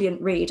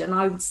brilliant read. And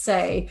I would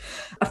say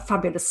a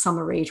fabulous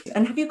summer read.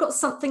 And have you got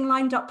something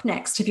lined up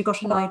next? Have you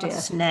got an idea?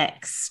 What's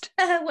next?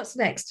 What's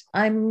next?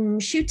 I'm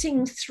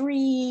shooting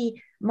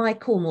 3 My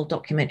Cornwall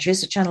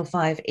documentaries for Channel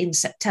 5 in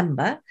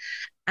September,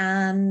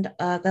 and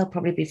they'll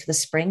probably be for the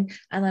spring.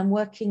 And I'm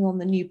working on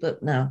the new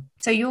book now.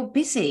 So you're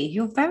busy.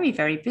 You're very,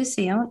 very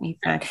busy, aren't you,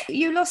 Fern?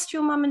 You lost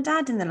your mum and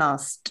dad in the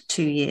last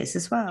 2 years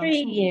as well. 3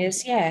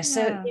 years, yeah.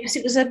 So yes,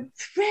 it was a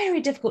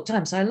very difficult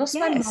time. So I lost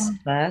my mum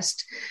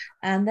first,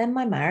 and then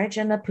my marriage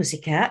and a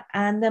pussycat,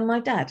 and then my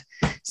dad.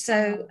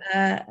 So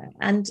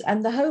and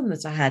the home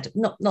that I had,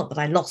 not that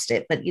I lost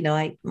it, but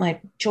my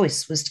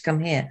choice was to come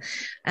here,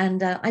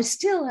 and I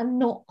still am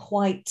not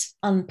quite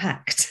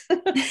unpacked.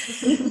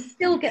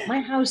 Still get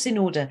my house in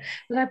order,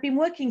 but I've been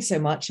working so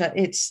much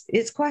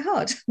it's quite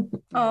hard.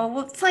 Oh,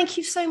 well, thank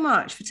you so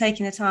much for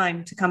taking the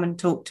time to come and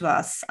talk to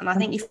us. And I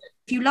think if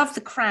you love The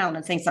Crown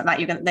and things like that,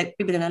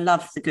 people are going to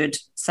love The Good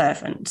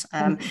Servant.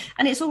 And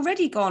it's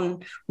already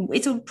gone,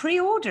 it's a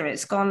pre-order.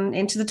 It's gone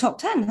into the top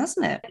 10,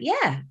 hasn't it?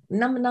 Yeah,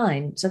 number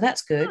 9. So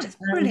that's good. Oh,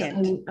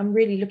 brilliant. I'm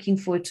really looking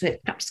forward to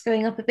it, perhaps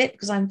going up a bit,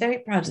 because I'm very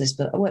proud of this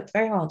book. I worked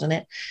very hard on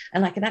it.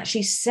 And I can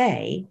actually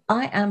say,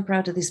 I am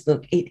proud of this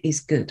book. It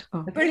is good.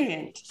 Oh,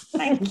 brilliant.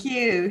 Thank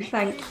you.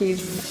 Thank you.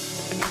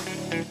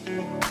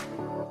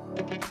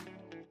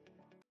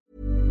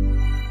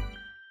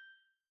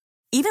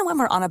 Even when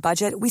we're on a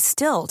budget, we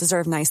still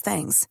deserve nice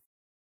things.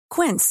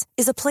 Quince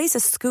is a place to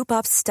scoop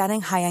up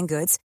stunning high-end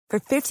goods for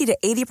 50 to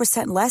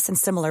 80% less than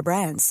similar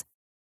brands.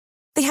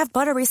 They have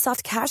buttery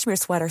soft cashmere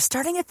sweaters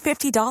starting at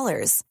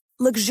 $50,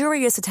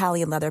 luxurious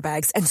Italian leather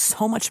bags, and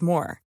so much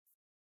more.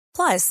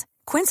 Plus,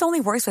 Quince only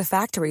works with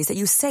factories that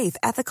use safe,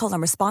 ethical,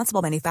 and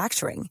responsible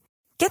manufacturing.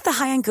 Get the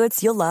high-end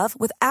goods you'll love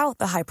without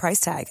the high price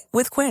tag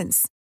with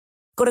Quince.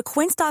 Go to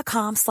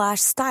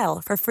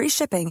quince.com/style for free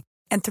shipping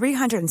and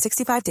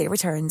 365-day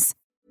returns.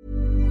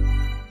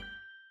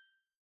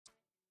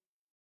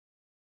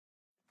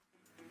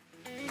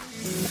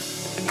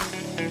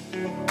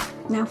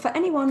 Now, Now, for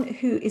anyone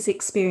who is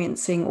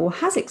experiencing or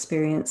has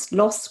experienced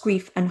loss,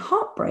 grief, and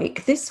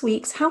heartbreak, this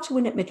week's How to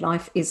Win at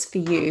Midlife is for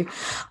you.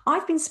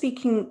 I've been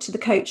speaking to the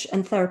coach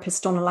and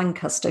therapist Donna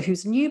Lancaster,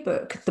 whose new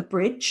book, The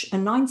Bridge, a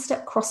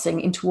 9-step crossing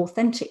into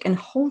authentic and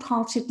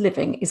wholehearted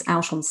living, is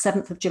out on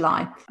 7th of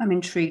July. I'm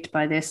intrigued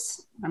by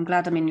this. I'm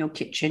glad I'm in your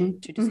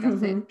kitchen to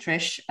discuss it,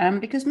 Trish,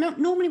 because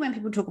normally when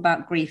people talk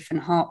about grief and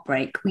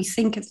heartbreak, we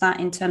think of that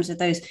in terms of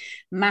those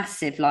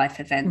massive life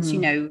events, you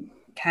know,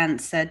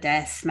 cancer,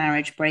 death,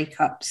 marriage,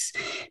 breakups.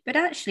 But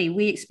actually,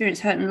 we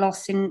experience hurt and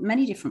loss in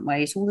many different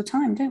ways all the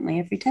time, don't we?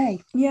 Every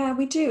day. Yeah,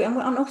 we do.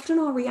 And often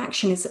our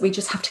reaction is that we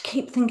just have to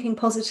keep thinking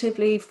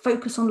positively,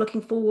 focus on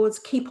looking forwards,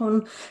 keep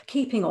on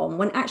keeping on,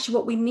 when actually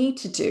what we need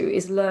to do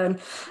is learn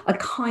a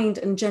kind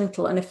and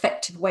gentle and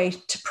effective way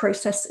to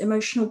process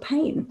emotional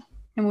pain.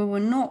 And we were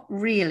not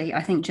really,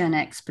 I think Gen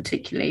X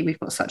particularly, we've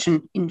got such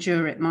an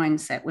endurant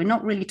mindset. We're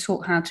not really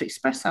taught how to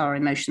express our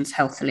emotions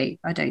healthily,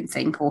 I don't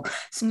think, or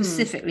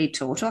specifically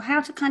taught, or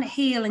how to kind of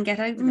heal and get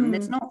over them.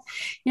 There's not,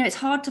 you know, it's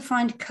hard to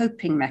find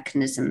coping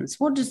mechanisms.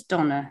 What does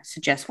Donna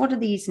suggest? What are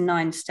these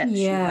 9 steps?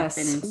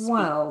 Yes,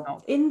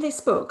 well, in this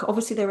book,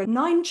 obviously there are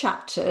 9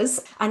 chapters,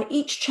 and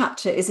each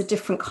chapter is a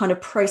different kind of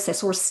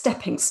process or a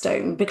stepping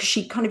stone, because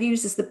she kind of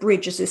uses the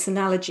bridge as this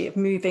analogy of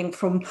moving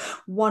from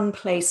one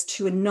place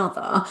to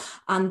another.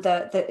 And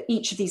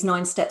each of these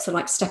 9 steps are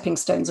like stepping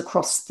stones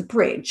across the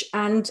bridge.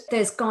 And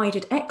there's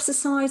guided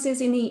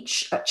exercises in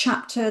each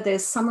chapter.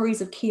 There's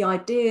summaries of key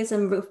ideas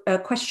and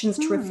questions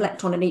to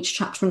reflect on in each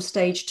chapter from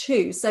stage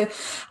 2. So,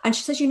 and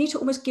she says you need to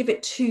almost give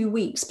it 2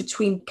 weeks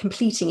between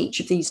completing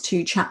each of these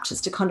 2 chapters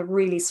to kind of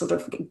really sort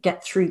of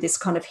get through this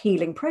kind of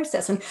healing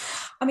process. And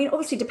I mean,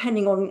 obviously,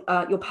 depending on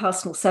your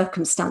personal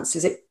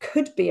circumstances, it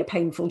could be a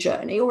painful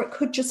journey, or it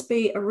could just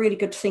be a really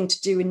good thing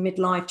to do in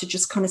midlife to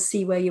just kind of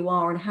see where you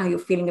are and how you're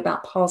feeling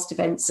about past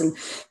events and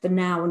the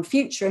now and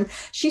future. And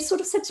she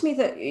sort of said to me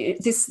that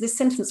this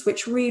sentence,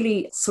 which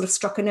really sort of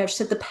struck a nerve, she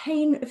said, the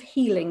pain of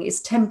healing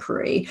is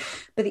temporary,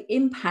 but the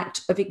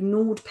impact of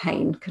ignored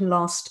pain can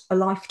last a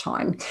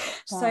lifetime.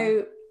 Wow.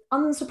 So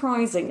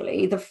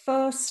unsurprisingly, the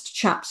first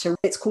chapter,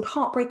 it's called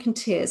Heartbreak and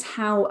Tears,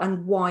 How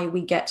and Why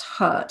We Get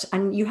Hurt.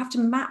 And you have to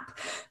map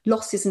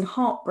losses and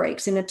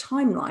heartbreaks in a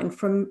timeline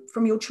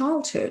from your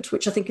childhood,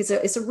 which I think is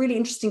a really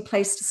interesting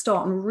place to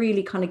start and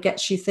really kind of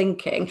gets you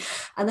thinking.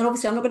 And then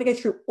obviously I'm not going to go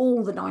through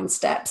all the 9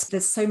 steps.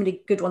 There's so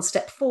many good ones.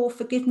 Step 4,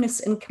 forgiveness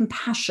and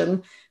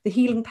compassion, the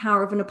healing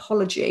power of an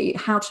apology,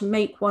 how to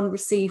make one,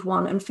 receive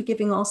one, and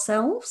forgiving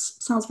ourselves.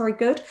 Sounds very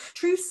good.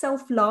 True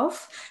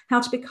self-love, how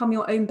to become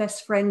your own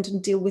best friend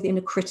and deal with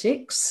inner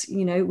critics.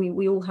 You know,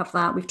 we all have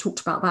that. We've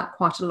talked about that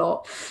quite a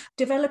lot.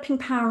 Developing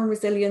power and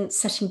resilience,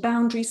 setting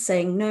boundaries,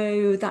 saying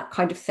no, that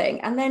kind of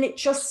thing. And then it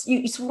just,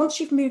 once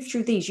you've moved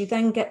through these, you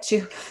then get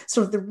to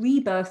sort of the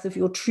rebirth of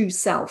your true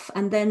self,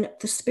 and then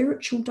the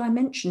spiritual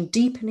dimension,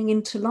 deepening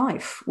into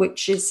life,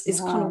 which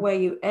is kind of where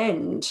you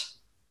end.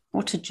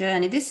 What a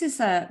journey. This is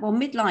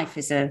midlife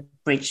is a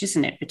bridge,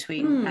 isn't it,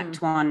 between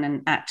Act 1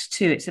 and Act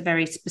 2. It's a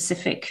very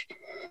specific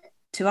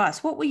to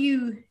us. What were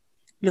you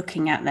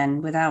looking at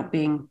then, without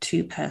being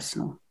too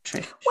personal,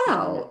 Trish?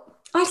 Well,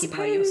 I give suppose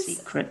away your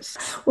secrets.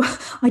 Well,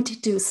 I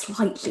did do a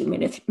slightly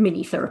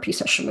mini therapy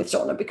session with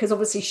Donna, because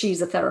obviously she's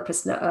a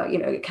therapist,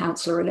 a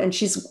counsellor, and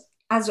she's,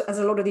 as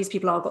a lot of these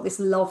people are, got this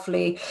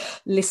lovely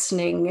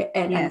listening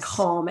and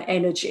calm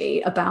energy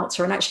about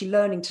her, and actually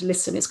learning to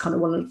listen is kind of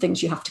one of the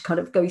things you have to kind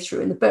of go through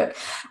in the book.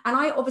 And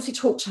I obviously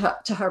talked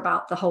to her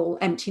about the whole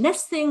empty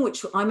nest thing,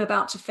 which I'm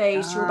about to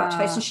face, you're about to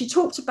face. And she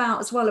talked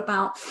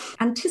about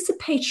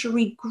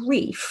anticipatory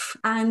grief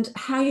and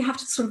how you have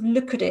to sort of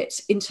look at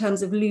it in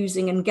terms of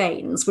losing and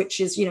gains,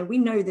 which is, we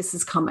know this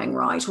is coming,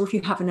 right? Or if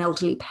you have an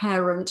elderly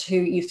parent who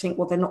you think,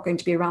 well, they're not going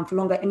to be around for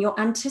longer, and you're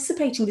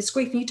anticipating this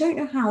grief and you don't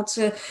know how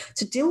to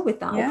deal with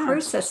that or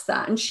process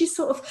that. And she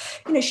sort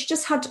of, she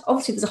just had,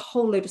 obviously there's a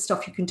whole load of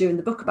stuff you can do in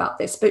the book about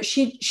this, but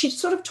she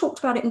sort of talked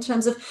about it in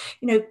terms of,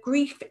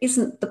 grief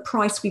isn't the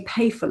price we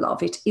pay for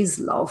love, it is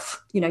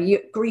love.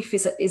 Grief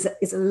is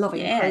a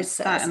loving process. It's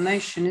that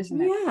emotion, isn't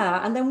it?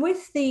 Yeah. And then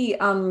with the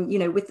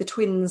with the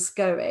twins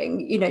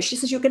going, she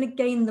says you're going to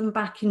gain them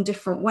back in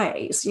different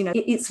ways.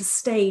 It's a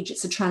stage,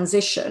 it's a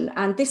transition,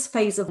 and this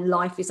phase of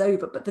life is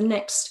over, but the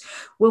next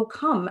will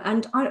come.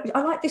 And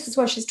I like this as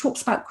well. She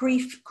talks about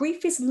grief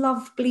is love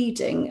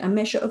bleeding, a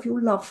measure of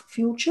your love for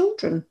your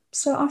children.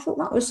 So I thought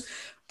that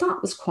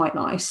was quite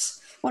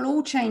nice. Well,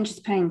 all change is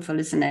painful,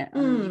 isn't it?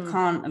 You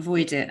can't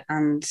avoid it,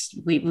 and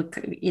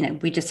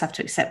we just have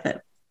to accept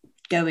that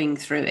going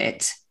through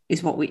it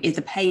is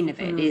the pain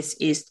of it is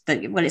it's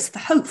the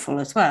hopeful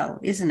as well,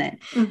 isn't it?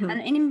 And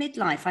in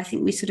midlife, I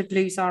think we sort of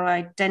lose our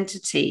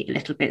identity a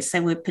little bit.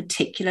 So we're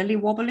particularly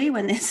wobbly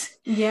when this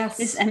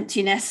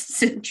empty nest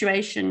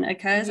situation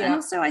occurs. And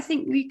also I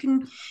think you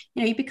can,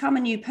 you become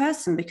a new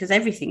person because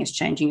everything is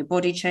changing. Your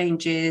body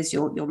changes,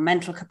 your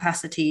mental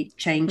capacity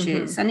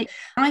changes. And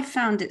I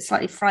found it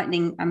slightly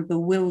frightening and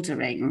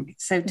bewildering.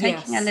 So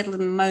taking a little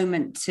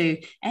moment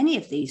to any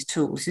of these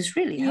tools is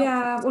really helpful.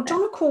 Yeah, well,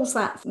 Donna calls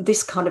that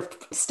this kind of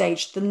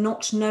stage, the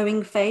not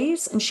knowing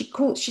phase. And she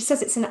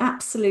says it's an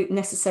absolute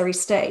necessary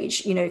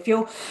stage. You know, if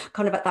you're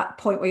kind of at that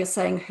point where you're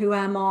saying, who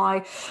am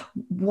I?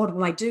 What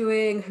am I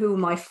doing? Who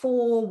am I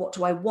for? What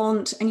do I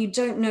want? And you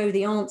don't know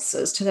the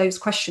answers to those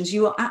questions.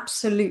 You are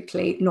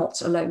absolutely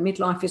not alone.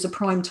 Midlife is a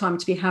prime time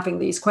to be having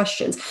these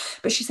questions.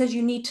 But she says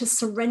you need to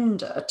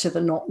surrender to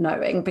the not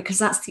knowing, because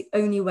that's the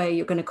only way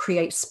you're going to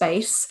create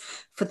space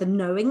for the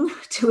knowing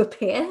to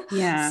appear.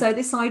 Yeah. So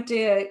this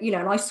idea, you know,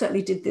 and I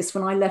certainly did this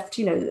when I left,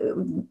 you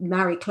know,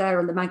 Marie Claire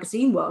and the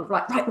magazine world,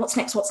 right, what's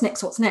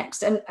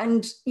next?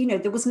 And, you know,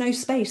 there was no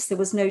space, there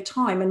was no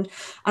time. And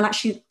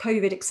actually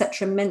COVID,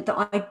 etc., meant that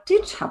I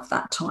did have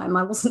that time.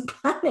 I wasn't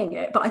planning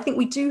it, but I think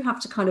we do have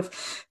to kind of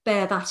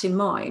bear that in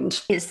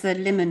mind. It's the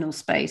liminal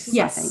space,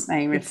 yes, I think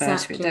they refer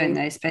to it, don't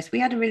they? Space. We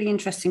had a really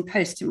interesting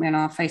post, didn't we, in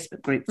our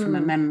Facebook group from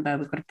a member.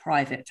 We've got a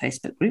private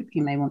Facebook group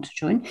you may want to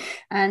join.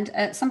 And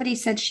somebody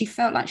said she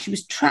felt like she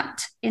was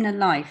trapped in a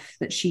life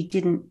that she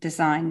didn't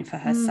design for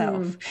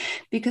herself.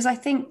 Because I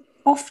think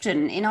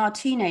often in our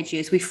teenage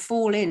years, we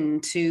fall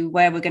into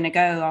where we're going to go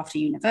after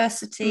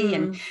university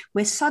and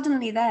we're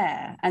suddenly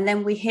there. And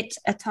then we hit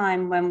a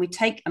time when we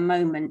take a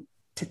moment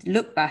to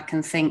look back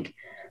and think,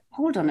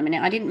 hold on a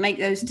minute, I didn't make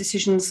those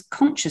decisions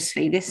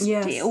consciously.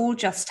 It all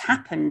just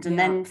happened. And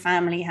then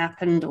family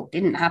happened or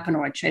didn't happen,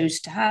 or I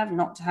chose to have,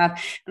 not to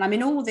have. And I'm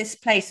in all this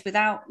place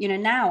without, you know,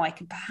 now I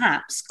can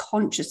perhaps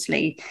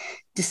consciously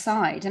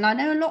decide. And I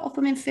know a lot of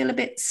women feel a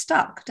bit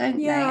stuck, don't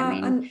they? I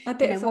mean, and a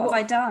bit what have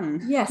I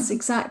done? Yes,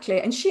 exactly.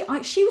 And she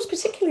was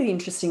particularly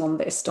interesting on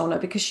this, Donna,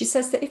 because she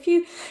says that if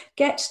you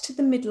get to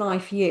the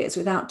midlife years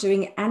without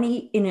doing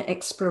any inner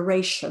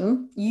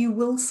exploration, you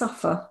will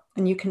suffer.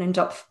 And you can end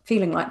up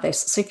feeling like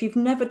this. So if you've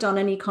never done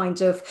any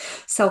kind of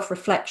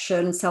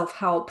self-reflection,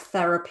 self-help,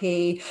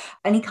 therapy,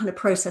 any kind of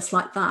process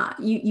like that,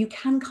 you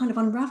can kind of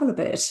unravel a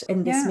bit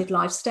in this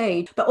midlife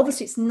stage. But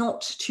obviously it's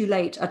not too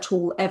late at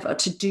all ever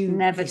to do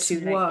this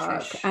work.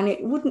 Trish. And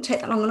it wouldn't take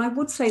that long. And I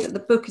would say that the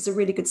book is a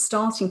really good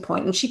starting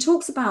point. And she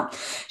kind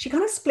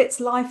of splits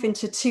life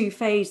into two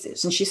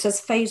phases. And she says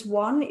phase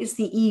one is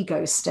the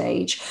ego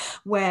stage,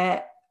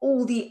 where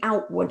all the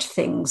outward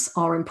things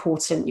are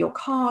important: your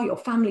car, your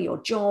family,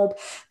 your job,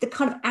 the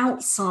kind of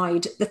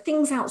outside, the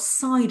things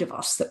outside of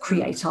us that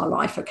create our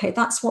life. Okay,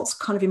 that's what's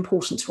kind of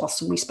important to us.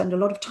 And we spend a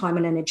lot of time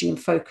and energy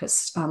and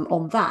focus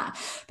on that.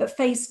 But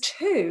phase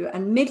two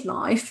and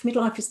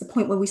midlife is the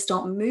point where we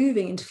start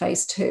moving into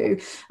phase two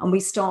and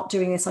we start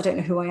doing this, I don't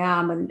know who I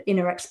am, and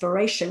inner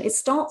exploration. It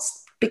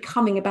starts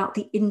becoming about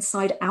the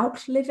inside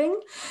out living.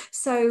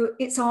 So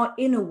it's our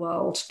inner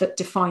world that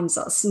defines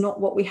us, not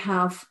what we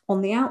have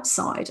on the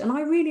outside. And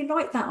I really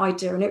like that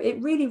idea. And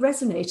it really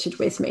resonated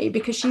with me,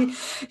 because she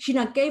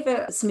gave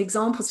some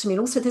examples to me. And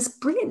also there's a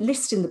brilliant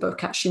list in the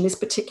book, actually, in this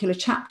particular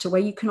chapter,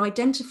 where you can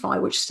identify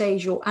which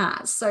stage you're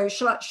at. So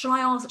shall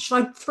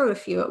I throw a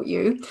few at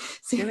you?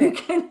 So you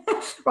can,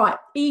 right,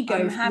 ego.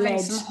 I'm having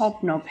some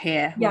hobnob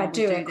here. Yeah,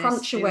 do it.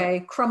 Crunch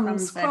away.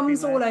 Crumbs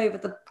all over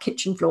the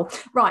kitchen floor.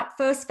 Right,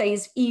 first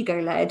phase,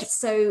 ego-led.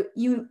 So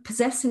you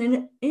possess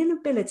an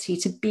inability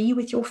to be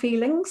with your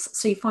feelings.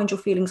 So you find your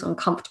feelings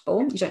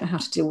uncomfortable. You don't know how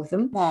to deal with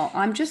them. Well,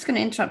 I'm just going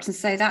to interrupt and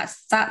say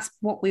that's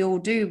what we all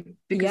do,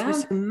 because we're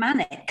so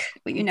manic.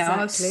 But, you know,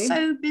 I was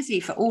so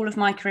busy for all of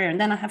my career, and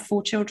then I have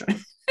 4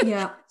 children.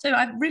 Yeah. So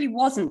I really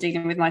wasn't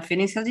dealing with my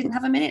feelings because I didn't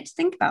have a minute to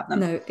think about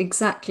them. No,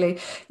 exactly.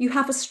 You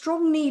have a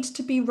strong need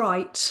to be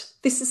right.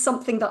 This is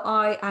something that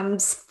I am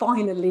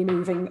finally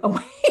moving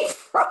away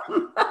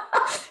from.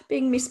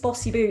 Being Miss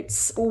Bossy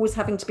Boots, always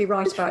having to be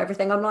right about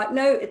everything. I'm like,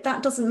 no,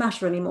 that doesn't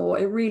matter anymore.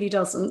 It really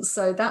doesn't.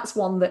 So that's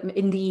one that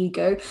in the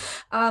ego.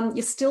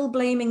 You're still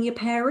blaming your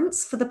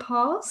parents for the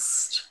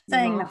past.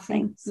 Saying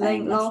nothing.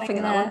 Laughing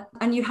at that one.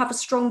 And you have a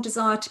strong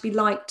desire to be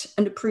liked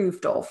and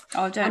approved of.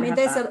 Oh,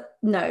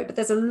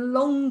 there's a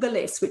longer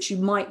list, which you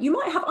might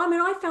have. I mean,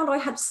 I found I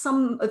had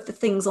some of the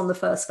things on the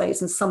first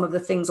phase and some of the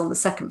things on the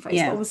second phase.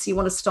 Yeah. Obviously, you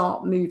want to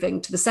start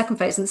moving to the second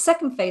phase. And the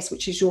second phase,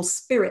 which is your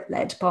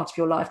spirit-led part of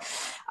your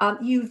life,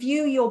 you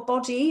view your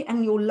body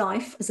and your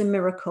life as a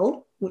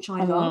miracle, which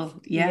I love.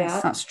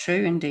 Yes, that's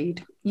true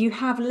indeed. You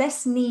have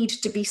less need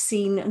to be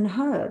seen and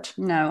heard.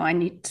 No, I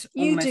need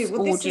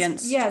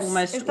audience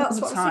almost all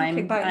the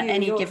time at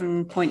any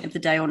given point of the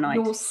day or night.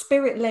 Your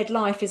spirit-led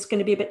life is going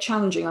to be a bit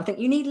challenging. I think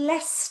you need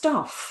less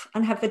stuff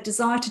and have the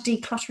desire to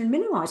declutter and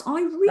minimise.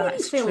 I really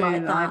feel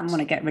like that. I want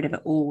to get rid of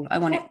it all. I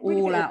want it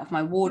all out of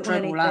my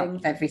wardrobe, all out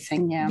of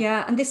everything. Yeah.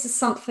 Yeah, and this is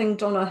something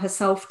Donna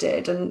herself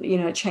did,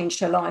 and changed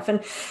her life.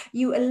 And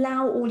you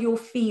allow all your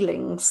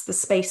feelings the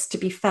space to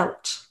be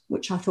felt,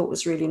 which I thought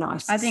was really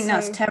nice. I think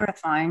that's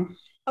terrifying.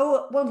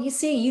 Oh, well, you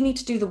see, you need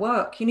to do the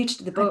work. You need to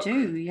do the book. I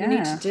do, yeah. You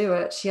need to do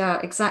it.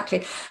 Yeah,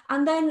 exactly.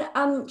 And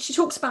then she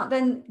talks about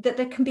then that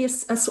there can be a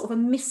sort of a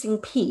missing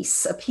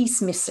piece, a piece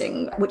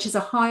missing, which is a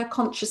higher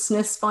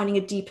consciousness, finding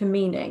a deeper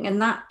meaning.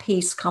 And that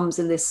piece comes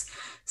in this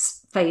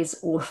phase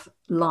of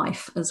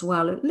life as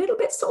well. A little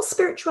bit sort of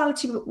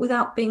spirituality, but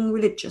without being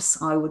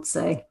religious, I would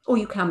say. Or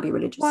you can be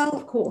religious,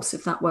 of course,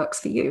 if that works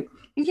for you.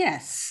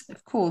 Yes,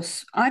 of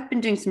course. I've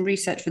been doing some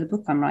research for the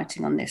book I'm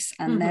writing on this,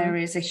 and there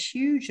is a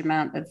huge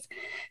amount of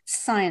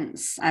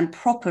science and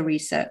proper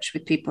research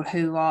with people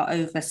who are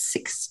over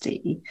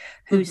 60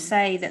 who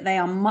say that they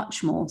are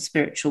much more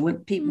spiritual,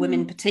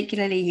 women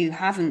particularly who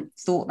haven't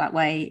thought that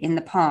way in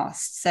the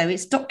past. So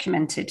it's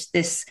documented,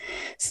 this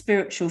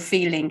spiritual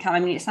feeling. I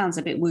mean, it sounds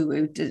a bit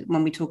woo-woo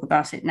when we talk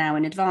about it now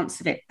in advance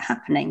of it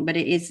happening, but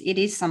it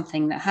is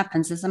something that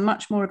happens. There's a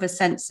much more of a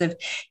sense of,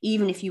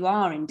 even if you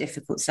are in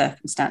difficult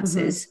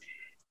circumstances,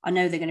 I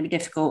know they're going to be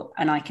difficult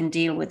and I can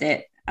deal with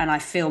it, and I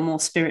feel more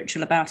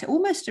spiritual about it,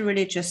 almost a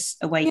religious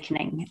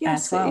awakening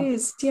as well. It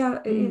is. Yeah,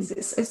 it is.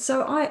 It's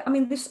so I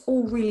mean, this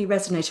all really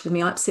resonated with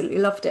me. I absolutely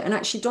loved it. And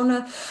actually,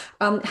 Donna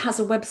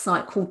has a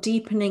website called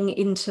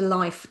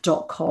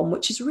deepeningintolife.com,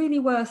 which is really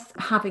worth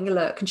having a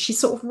look. And she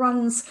sort of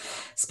runs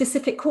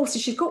specific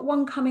courses. She's got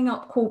one coming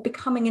up called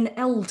Becoming an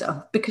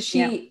Elder, because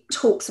she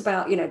talks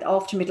about, you know,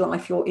 after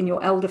midlife, you're in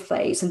your elder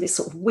phase and this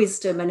sort of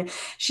wisdom. And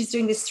she's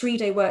doing this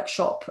 3-day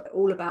workshop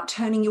all about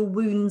turning your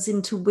wounds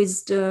into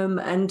wisdom.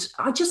 And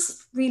I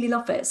just really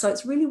love it. So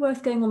it's really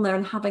worth going on there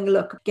and having a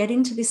look. Get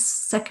into this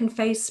second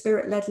phase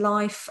spirit-led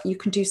life. You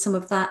can do some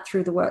of that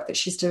through the work that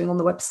she's doing on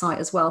the website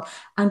as well.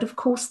 And of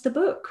course, the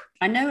book.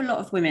 I know a lot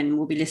of women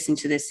will be listening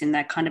to this in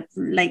their kind of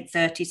late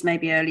 30s,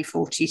 maybe early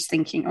 40s,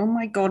 thinking, oh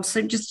my God,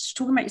 so just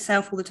talking about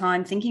yourself all the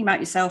time, thinking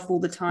about yourself all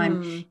the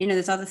time. You know,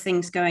 there's other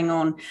things going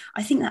on.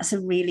 I think that's a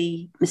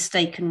really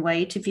mistaken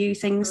way to view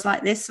things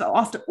like this. So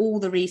after all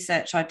the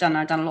research I've done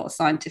a lot of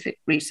scientific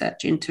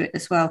research into it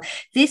as well.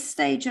 This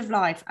stage of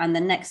life and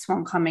the next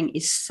one coming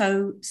is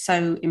so,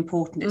 so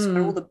important. It's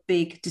where all the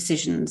big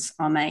decisions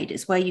are made.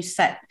 It's where you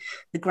set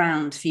the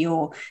ground for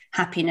your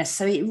happiness.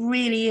 So it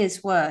really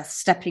is worth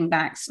stepping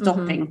back, stopping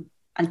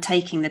and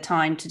taking the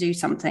time to do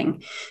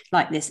something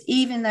like this,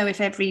 even though if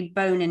every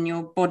bone in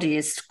your body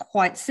is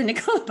quite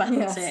cynical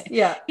about it.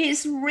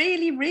 It's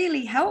really,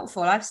 really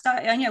helpful. We've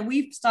started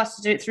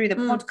to do it through the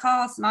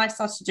podcast, and I've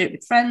started to do it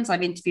with friends.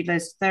 I've interviewed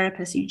loads of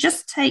therapists. You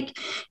just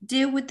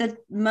deal with the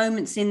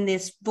moments in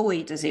this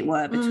void, as it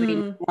were,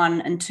 between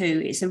 1 and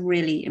 2. It's a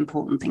really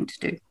important thing to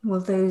do. Well,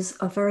 those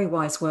are very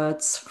wise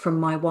words from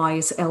my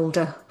wise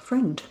elder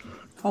friend.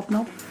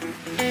 Hobnob.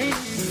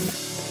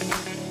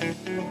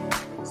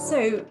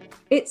 So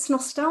it's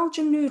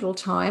nostalgia noodle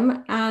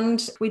time,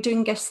 and we're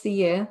doing Guess the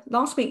Year.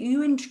 Last week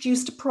you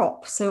introduced a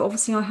prop, so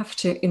obviously I have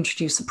to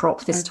introduce a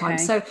prop this time.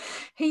 So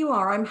here you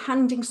are. I'm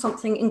handing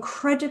something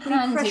incredibly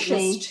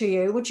precious to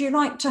you. Would you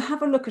like to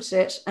have a look at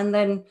it and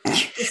then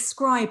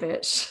describe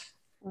it?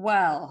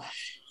 Well,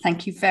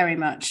 thank you very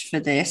much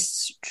for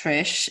this,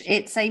 Trish.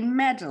 It's a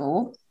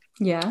medal.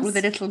 Yes. With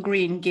a little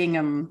green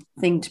gingham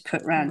thing to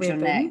put around your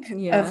neck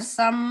of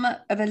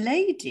a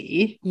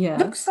lady. Yeah.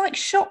 Looks like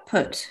shot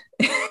put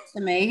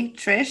to me,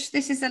 Trish.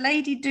 This is a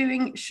lady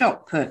doing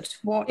shot put.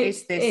 What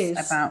is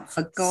this about,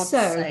 for God's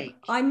sake?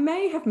 I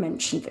may have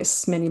mentioned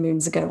this many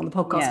moons ago on the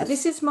podcast, but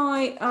this is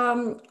my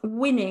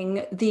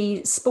winning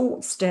the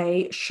Sports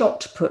Day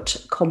shot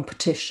put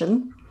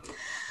competition.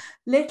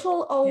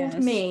 Little old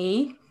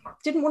me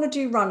didn't want to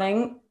do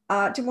running.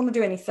 Didn't want to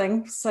do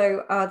anything,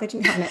 so they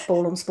didn't have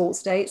netball on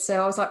Sports Day.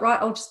 So I was like,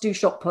 right, I'll just do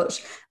shot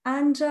put.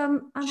 And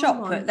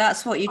shot put,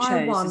 that's what you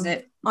chose, is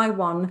it? I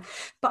won.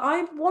 But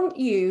I want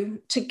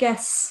you to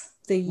guess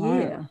the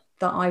year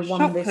that I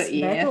won this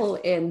medal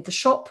in, the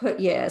shot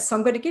put year. So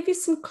I'm going to give you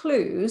some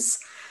clues.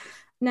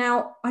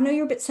 Now, I know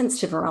you're a bit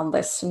sensitive around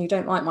this and you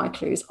don't like my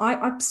clues.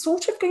 I'm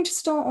sort of going to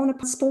start on a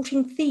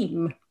sporting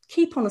theme.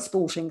 Keep on a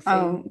sporting theme.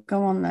 Oh,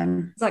 go on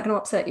then. Is that going to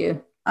upset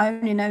you? I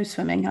only know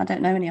swimming. I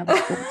don't know any other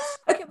sports.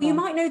 Okay, well, you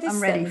might know this.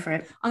 I'm ready for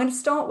it. I'm going to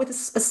start with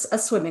a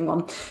swimming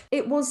one.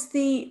 It was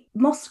the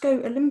Moscow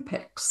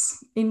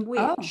Olympics, in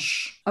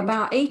which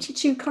about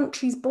 82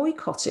 countries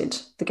boycotted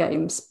the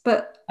Games,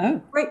 but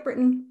Great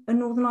Britain and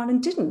Northern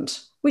Ireland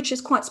didn't, which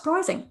is quite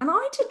surprising. And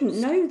I didn't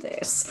know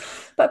this,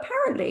 but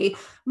apparently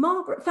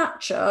Margaret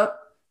Thatcher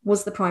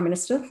was the Prime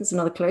Minister, there's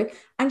another clue,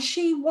 and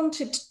she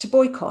wanted to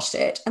boycott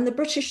it, and the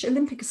British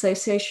Olympic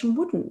Association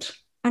wouldn't.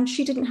 And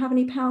she didn't have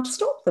any power to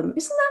stop them.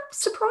 Isn't that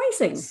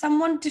surprising?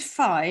 Someone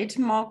defied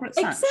Margaret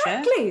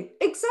Thatcher.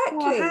 Exactly.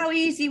 Well, how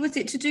easy was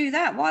it to do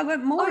that? Why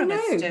weren't more of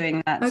us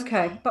doing that?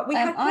 Okay, but we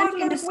had quite a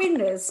lot of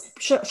winners.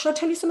 Shall I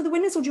tell you some of the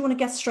winners, or do you want to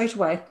guess straight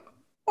away?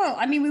 Well,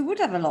 I mean, we would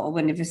have a lot of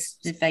winners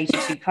if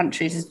 82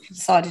 countries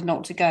decided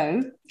not to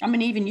go. I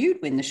mean, even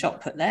you'd win the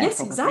shot put there,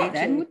 probably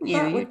then, wouldn't you?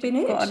 That would have been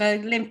it. Got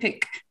an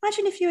Olympic.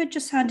 Imagine if you had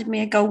just handed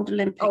me a gold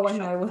Olympic. Oh, I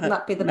know. Wouldn't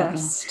that be the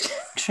best?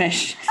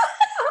 Trish.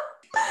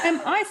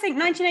 I think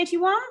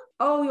 1981.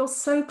 Oh, you're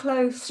so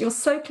close. You're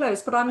so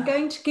close. But I'm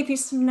going to give you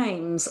some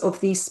names of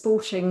these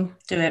sporting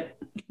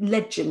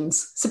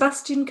legends.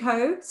 Sebastian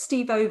Coe,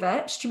 Steve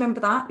Ovett. Do you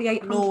remember that? The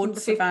 800 Lord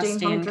the 1500.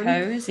 Sebastian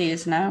Coe, as he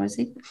is now, is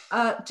he?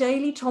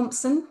 Daley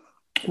Thompson.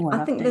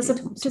 I think there's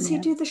does he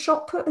do the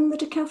shot put in the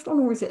decathlon,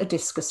 or is it a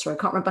discus throw? I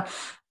can't remember.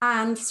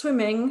 And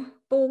swimming,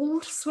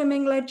 bald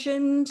swimming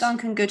legend.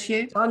 Duncan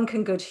Goodhue.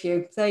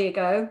 There you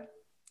go.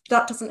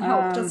 That doesn't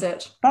help, does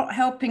it? Not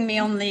helping me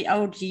on the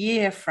old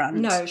year front.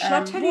 No.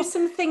 Shall I tell you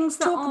some things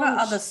that talk about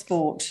other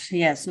sport?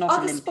 Yes, not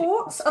other Olympic.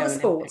 sports. Other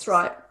sports,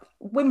 right?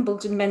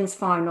 Wimbledon men's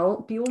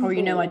final. Bjorn Borg,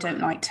 I don't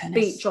like tennis.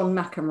 Beat John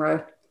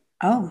McEnroe.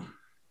 Oh,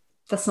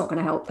 that's not going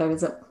to help, though,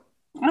 is it?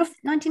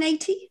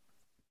 1980.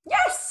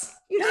 Yes,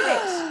 you did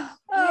it.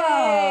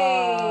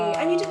 Yay!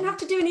 And you didn't have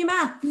to do any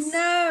maths.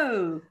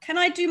 No. Can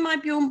I do my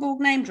Bjorn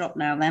Borg name drop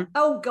now then?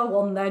 Oh, go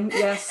on then.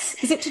 Yes.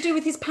 Is it to do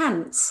with his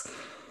pants?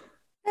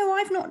 No,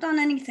 I've not done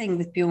anything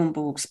with Bjorn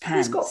Borg's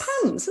pants. He's got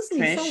pants,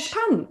 hasn't he? He sells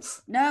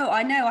pants. No,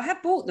 I know. I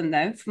have bought them,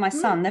 though, for my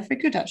son. They're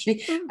very good,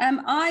 actually.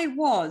 I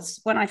was,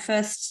 when I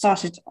first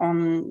started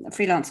on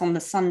freelance on the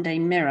Sunday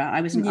Mirror,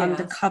 I was an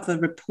undercover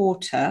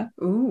reporter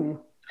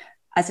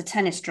as a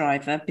tennis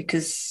driver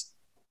because...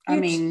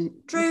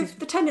 drove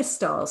the tennis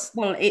stars.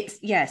 Well,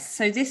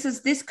 so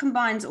this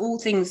combines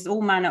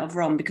all manner of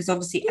wrong, because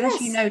obviously,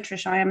 as you know,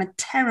 Trish, I am a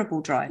terrible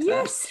driver.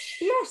 Yes,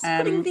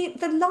 putting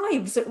the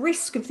lives at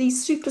risk of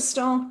these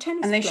superstar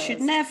tennis players. And they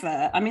should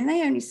never. I mean,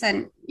 they only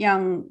sent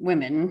young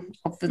women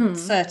of a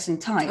certain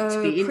type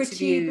to be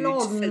interviewed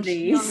for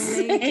these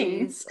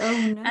things. Oh,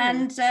 no.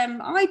 And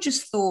I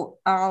just thought,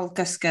 I'll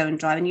just go and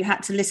drive, and you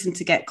had to listen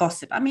to get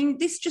gossip. I mean,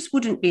 this just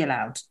wouldn't be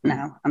allowed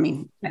now. I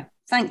mean, no.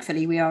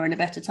 Thankfully, we are in a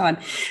better time.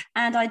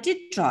 And I did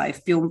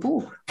drive Bjorn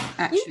Borg,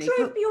 actually. You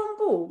drove Bjorn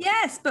Borg?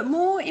 Yes, but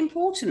more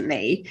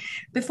importantly,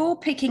 before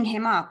picking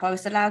him up, I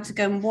was allowed to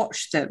go and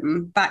watch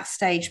them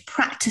backstage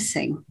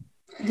practicing.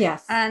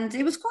 Yes. And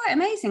it was quite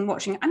amazing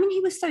watching. I mean, he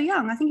was so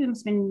young. I think he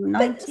must have been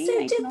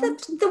 19. So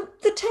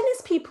the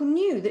tennis people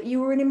knew that you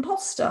were an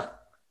imposter?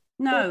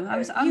 No, I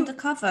was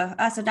undercover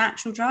as an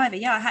actual driver.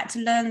 Yeah, I had to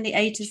learn the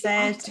A to Z,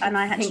 and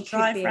I had to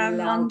drive around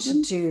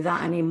London. To do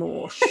that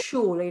anymore?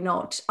 Surely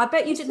not. I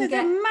bet you didn't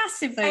get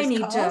massive any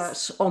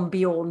cars. Dirt on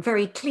Bjorn.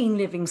 Very clean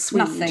living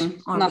Swede.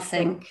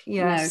 Nothing.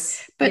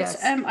 Yes, no. But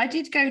I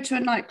did go to a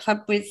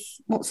nightclub with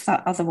what's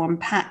that other one?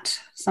 Pat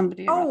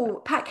somebody.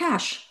 Oh, Pat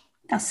Cash.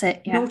 That's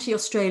it. Yeah. Naughty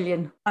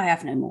Australian. I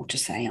have no more to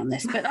say on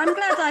this, but I'm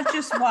glad I've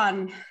just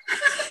won.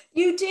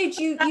 You did.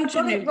 You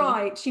got it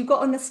right. You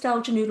got a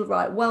nostalgia noodle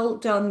right. Well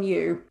done,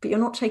 you. But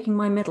you're not taking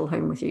my medal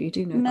home with you. You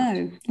do know that.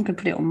 No, I'm going to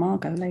put it on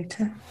Margot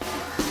later.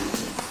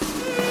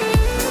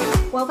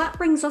 Well, that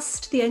brings us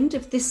to the end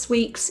of this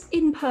week's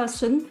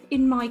In-Person,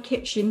 In My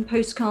Kitchen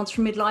postcards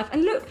from midlife.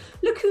 And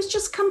look who's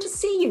just come to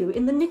see you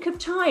in the nick of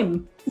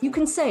time. You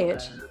can say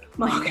it,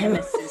 Margot. My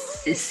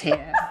nemesis is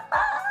here.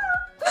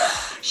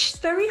 She's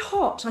very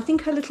hot. I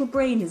think her little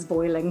brain is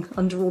boiling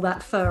under all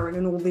that fur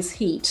and all this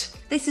heat.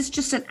 This is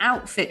just an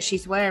outfit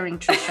she's wearing,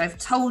 Trish. I've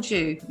told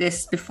you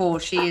this before.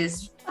 She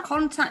is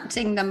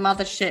contacting the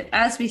mothership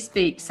as we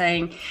speak,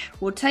 saying,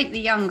 we'll take the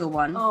younger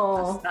one.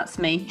 Oh, that's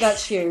me.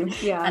 That's you,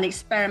 yeah. And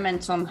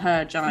experiment on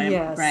her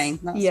giant brain.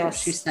 That's what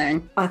she's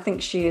saying. I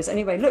think she is.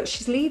 Anyway, look,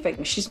 she's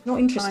leaving. She's not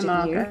interested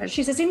in you.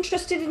 She's as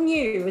interested in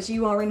you as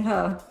you are in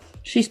her.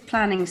 She's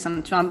planning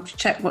something. I'll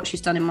check what she's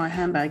done in my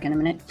handbag in a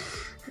minute.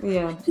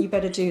 Yeah, you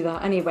better do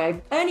that. Anyway,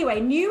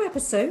 new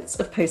episodes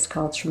of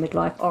Postcards from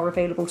Midlife are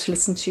available to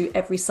listen to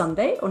every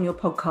Sunday on your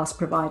podcast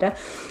provider.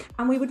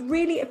 And we would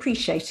really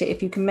appreciate it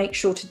if you can make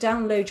sure to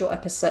download your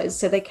episodes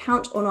so they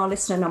count on our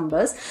listener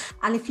numbers.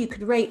 And if you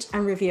could rate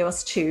and review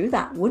us too,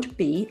 that would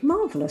be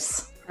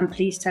marvellous. And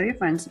please tell your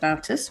friends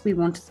about us. We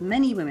want as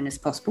many women as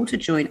possible to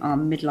join our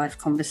midlife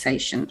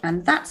conversation.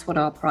 And that's what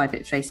our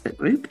private Facebook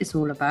group is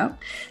all about.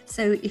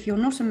 So if you're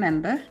not a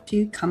member,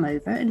 do come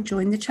over and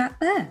join the chat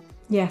there.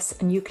 Yes,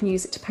 and you can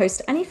use it to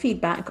post any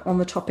feedback on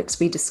the topics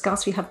we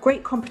discuss. We have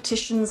great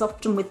competitions,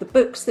 often with the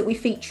books that we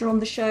feature on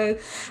the show,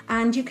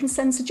 and you can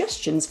send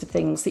suggestions for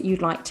things that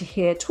you'd like to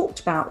hear talked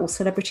about or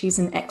celebrities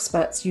and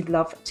experts you'd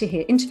love to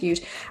hear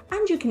interviewed.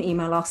 And you can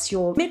email us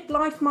your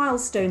midlife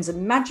milestones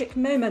and magic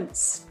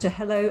moments to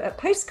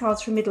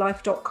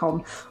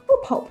hello@postcardsfrommidlife.com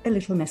or pop a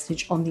little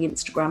message on the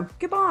Instagram.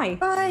 Goodbye.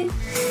 Bye.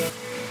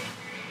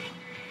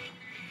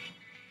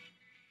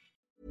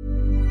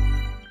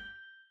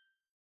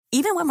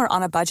 Even when we're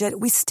on a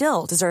budget, we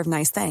still deserve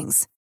nice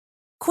things.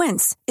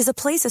 Quince is a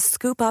place to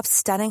scoop up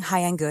stunning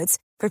high-end goods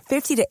for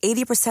 50 to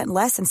 80%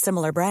 less than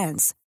similar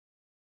brands.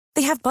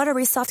 They have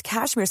buttery soft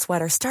cashmere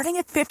sweaters starting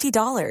at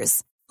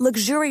 $50,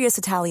 luxurious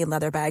Italian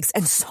leather bags,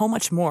 and so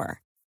much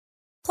more.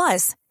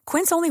 Plus,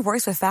 Quince only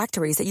works with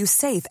factories that use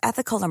safe,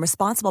 ethical, and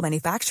responsible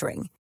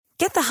manufacturing.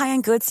 Get the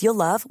high-end goods you'll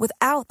love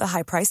without the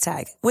high price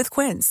tag with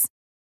Quince.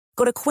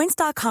 Go to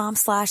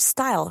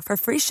quince.com/style for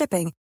free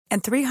shipping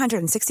and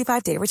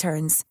 365-day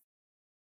returns.